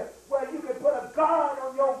area where you can put a guard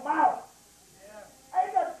on your mouth. Yeah.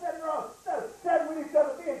 Ain't nothing sitting around, sitting with each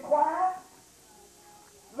other, being quiet,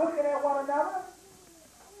 looking at one another.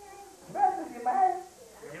 Especially you, man.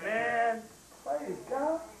 Amen. Praise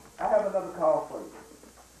God. I have another call for you.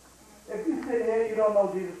 If you sit here and you don't know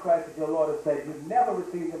Jesus Christ as your Lord and Savior, you've never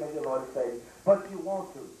received him as your Lord and Savior, but you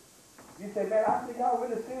want to. You say, man, I think y'all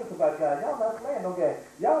really serious about God. Y'all not playing no game.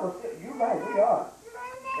 Y'all are serious. You right, we are.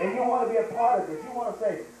 And you want to be a part of this. You want to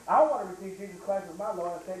say, I want to receive Jesus Christ as my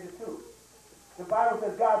Lord and Savior too. The Bible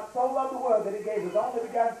says God so loved the world that he gave his only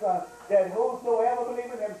begotten Son, that whosoever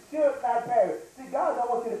believes in him should not perish. See, God don't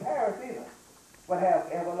want you to perish either, but have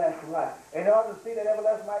everlasting life. In order to see that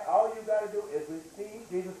everlasting life, all you got to do is receive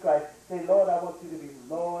Jesus Christ. Say, Lord, I want you to be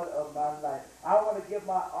Lord of my life. I want to give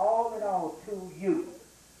my all in all to you.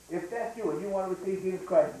 If that's you and you want to receive Jesus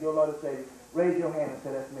Christ as your Lord and Savior, raise your hand and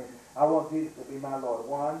say, that's me. I want Jesus to be my Lord.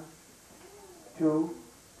 1, 2,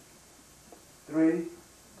 3,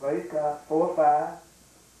 praise God, 4, 5.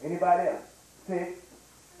 Anybody else? 6.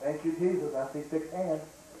 Thank you, Jesus. I see 6 hands.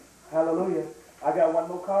 Hallelujah. I got one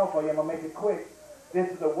more call for you. I'm going to make it quick. This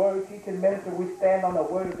is the word teaching ministry. We stand on the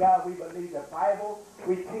word of God. We believe the Bible.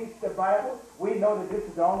 We teach the Bible. We know that this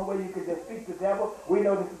is the only way you can defeat the devil. We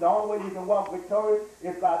know this is the only way you can walk victorious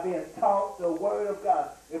is by being taught the word of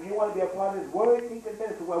God. If you want to be a part of this word teaching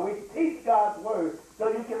ministry where we teach God's word so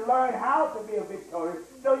you can learn how to be a victorious,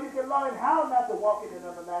 so you can learn how not to walk into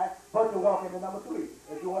number 9, but to walk into number 3.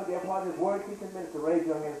 If you want to be a part of this word teaching ministry, raise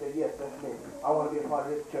your hand and say, yes, that's me. I want to be a part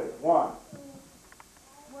of this church. 1,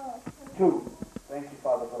 2. Thank you,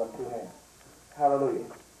 Father, for the 2 hands. Hallelujah.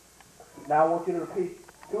 Now I want you to repeat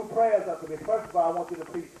 2 prayers after me. First of all, I want you to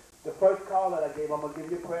repeat the first call that I gave. I'm going to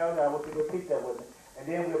give you a prayer, and I want you to repeat that with me. And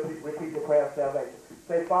then we'll repeat the prayer of salvation.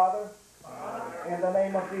 Say, Father, in the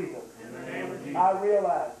name of Jesus, I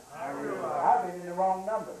realize I've been in the wrong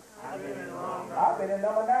number. I've been in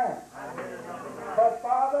number 9. But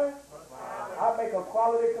Father, I make a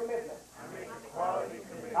quality commitment.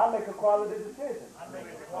 I make a quality decision.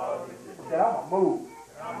 That I'm going to move.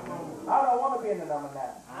 I don't want to be in the number 9.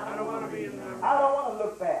 I don't want to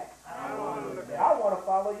look back. I want to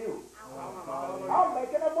follow you. I'm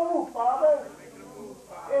making a move, Father,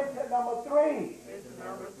 into number 3.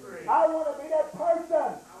 I want to be that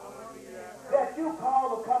person that you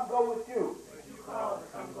call to come go with you.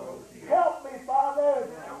 Help me, Father,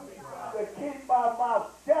 to keep my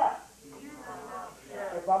mouth shut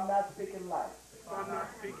if I'm not speaking life.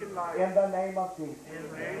 In the name of Jesus.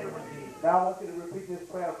 Now I want you to repeat this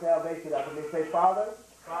prayer of salvation after me. Say, Father,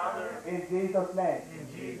 in Jesus' name,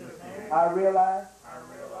 I realize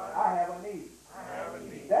I have a need.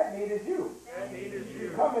 That need is you.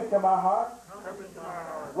 Come into my heart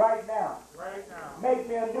right now. Make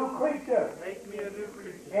me a new creature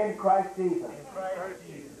in Christ Jesus.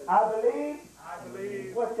 I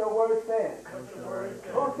believe what your word says.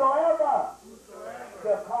 Whosoever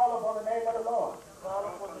shall call upon the name of the Lord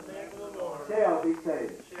shall be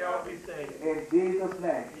saved. In Jesus'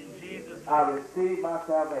 name, I receive my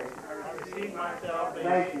salvation.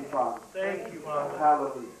 Thank you, Father.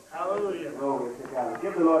 Hallelujah. Glory to God.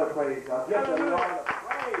 Give the Lord a praise, God. Give the Lord a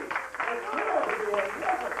praise.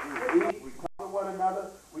 We eat, we cover one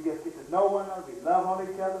another, we just get to know one another, we love on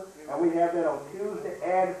each other, and we have that on Tuesday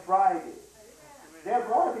and Friday. There's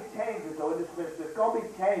going to be changes, though, in this ministry. There's going to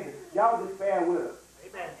be changes. Y'all just bear with us.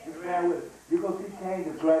 Just bear with us. You're going to see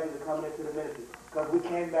changes gradually coming into the ministry, because we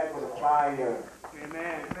came back with a fire.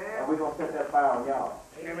 Amen. And we're going to set that fire on y'all.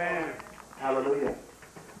 Amen. Hallelujah.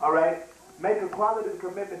 All right? Make a quality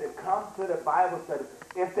commitment to come to the Bible study.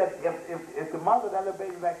 If the mother of that little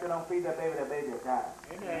baby back there don't feed that baby will die.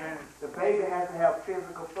 Amen. The baby has to have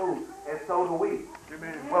physical food, and so do we.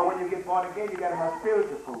 Amen. Well, when you get born again, you got to have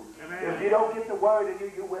spiritual food. Amen. If you don't get the word in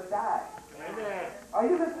you, you will die. Amen. Are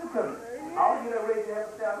you listening to me? All you that raise your hand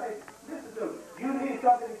for salvation, listen to me. You need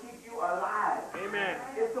something to keep you alive. Amen.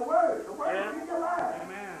 It's the word. The word will keep you alive.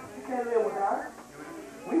 Amen. You can't live without it.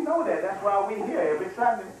 We know that. That's why we here every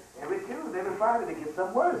Sunday, every Tuesday, every Friday to get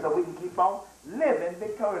some word so we can keep on living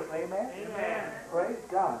victoriously. Amen? Amen. Praise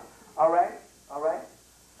God. All right. All right.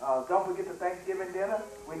 Don't forget the Thanksgiving dinner.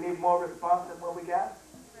 We need more response than what we got.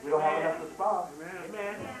 We don't have enough response.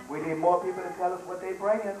 Amen. We need more people to tell us what they're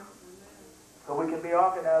bringing so we can be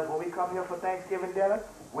organized. When we come here for Thanksgiving dinner,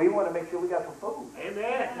 we want to make sure we got some food.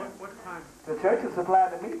 Amen. What time? The church is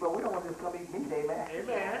supplying the meat, but we don't want to just come eat meat. Amen.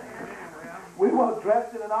 Amen. We want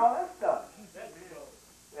dressing and all that stuff.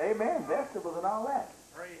 Amen. Vegetables and all that.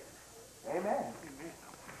 Amen.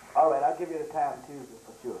 All right, I'll give you the time Tuesday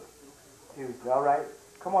for sure. Tuesday, all right?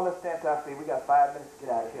 Come on, let's stand to our feet. We got 5 minutes to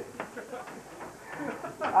get out of here.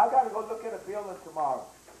 I got to go look at a building tomorrow.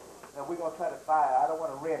 And we're going to try to buy it. I don't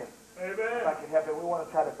want to rent it. Amen. If I can help it, we want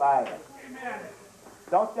to try to buy it. Amen.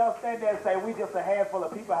 Don't y'all stand there and say, we just a handful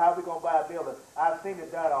of people, how we going to buy a building? I've seen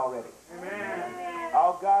it done already. Amen.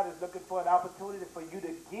 All God is looking for an opportunity for you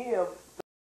to give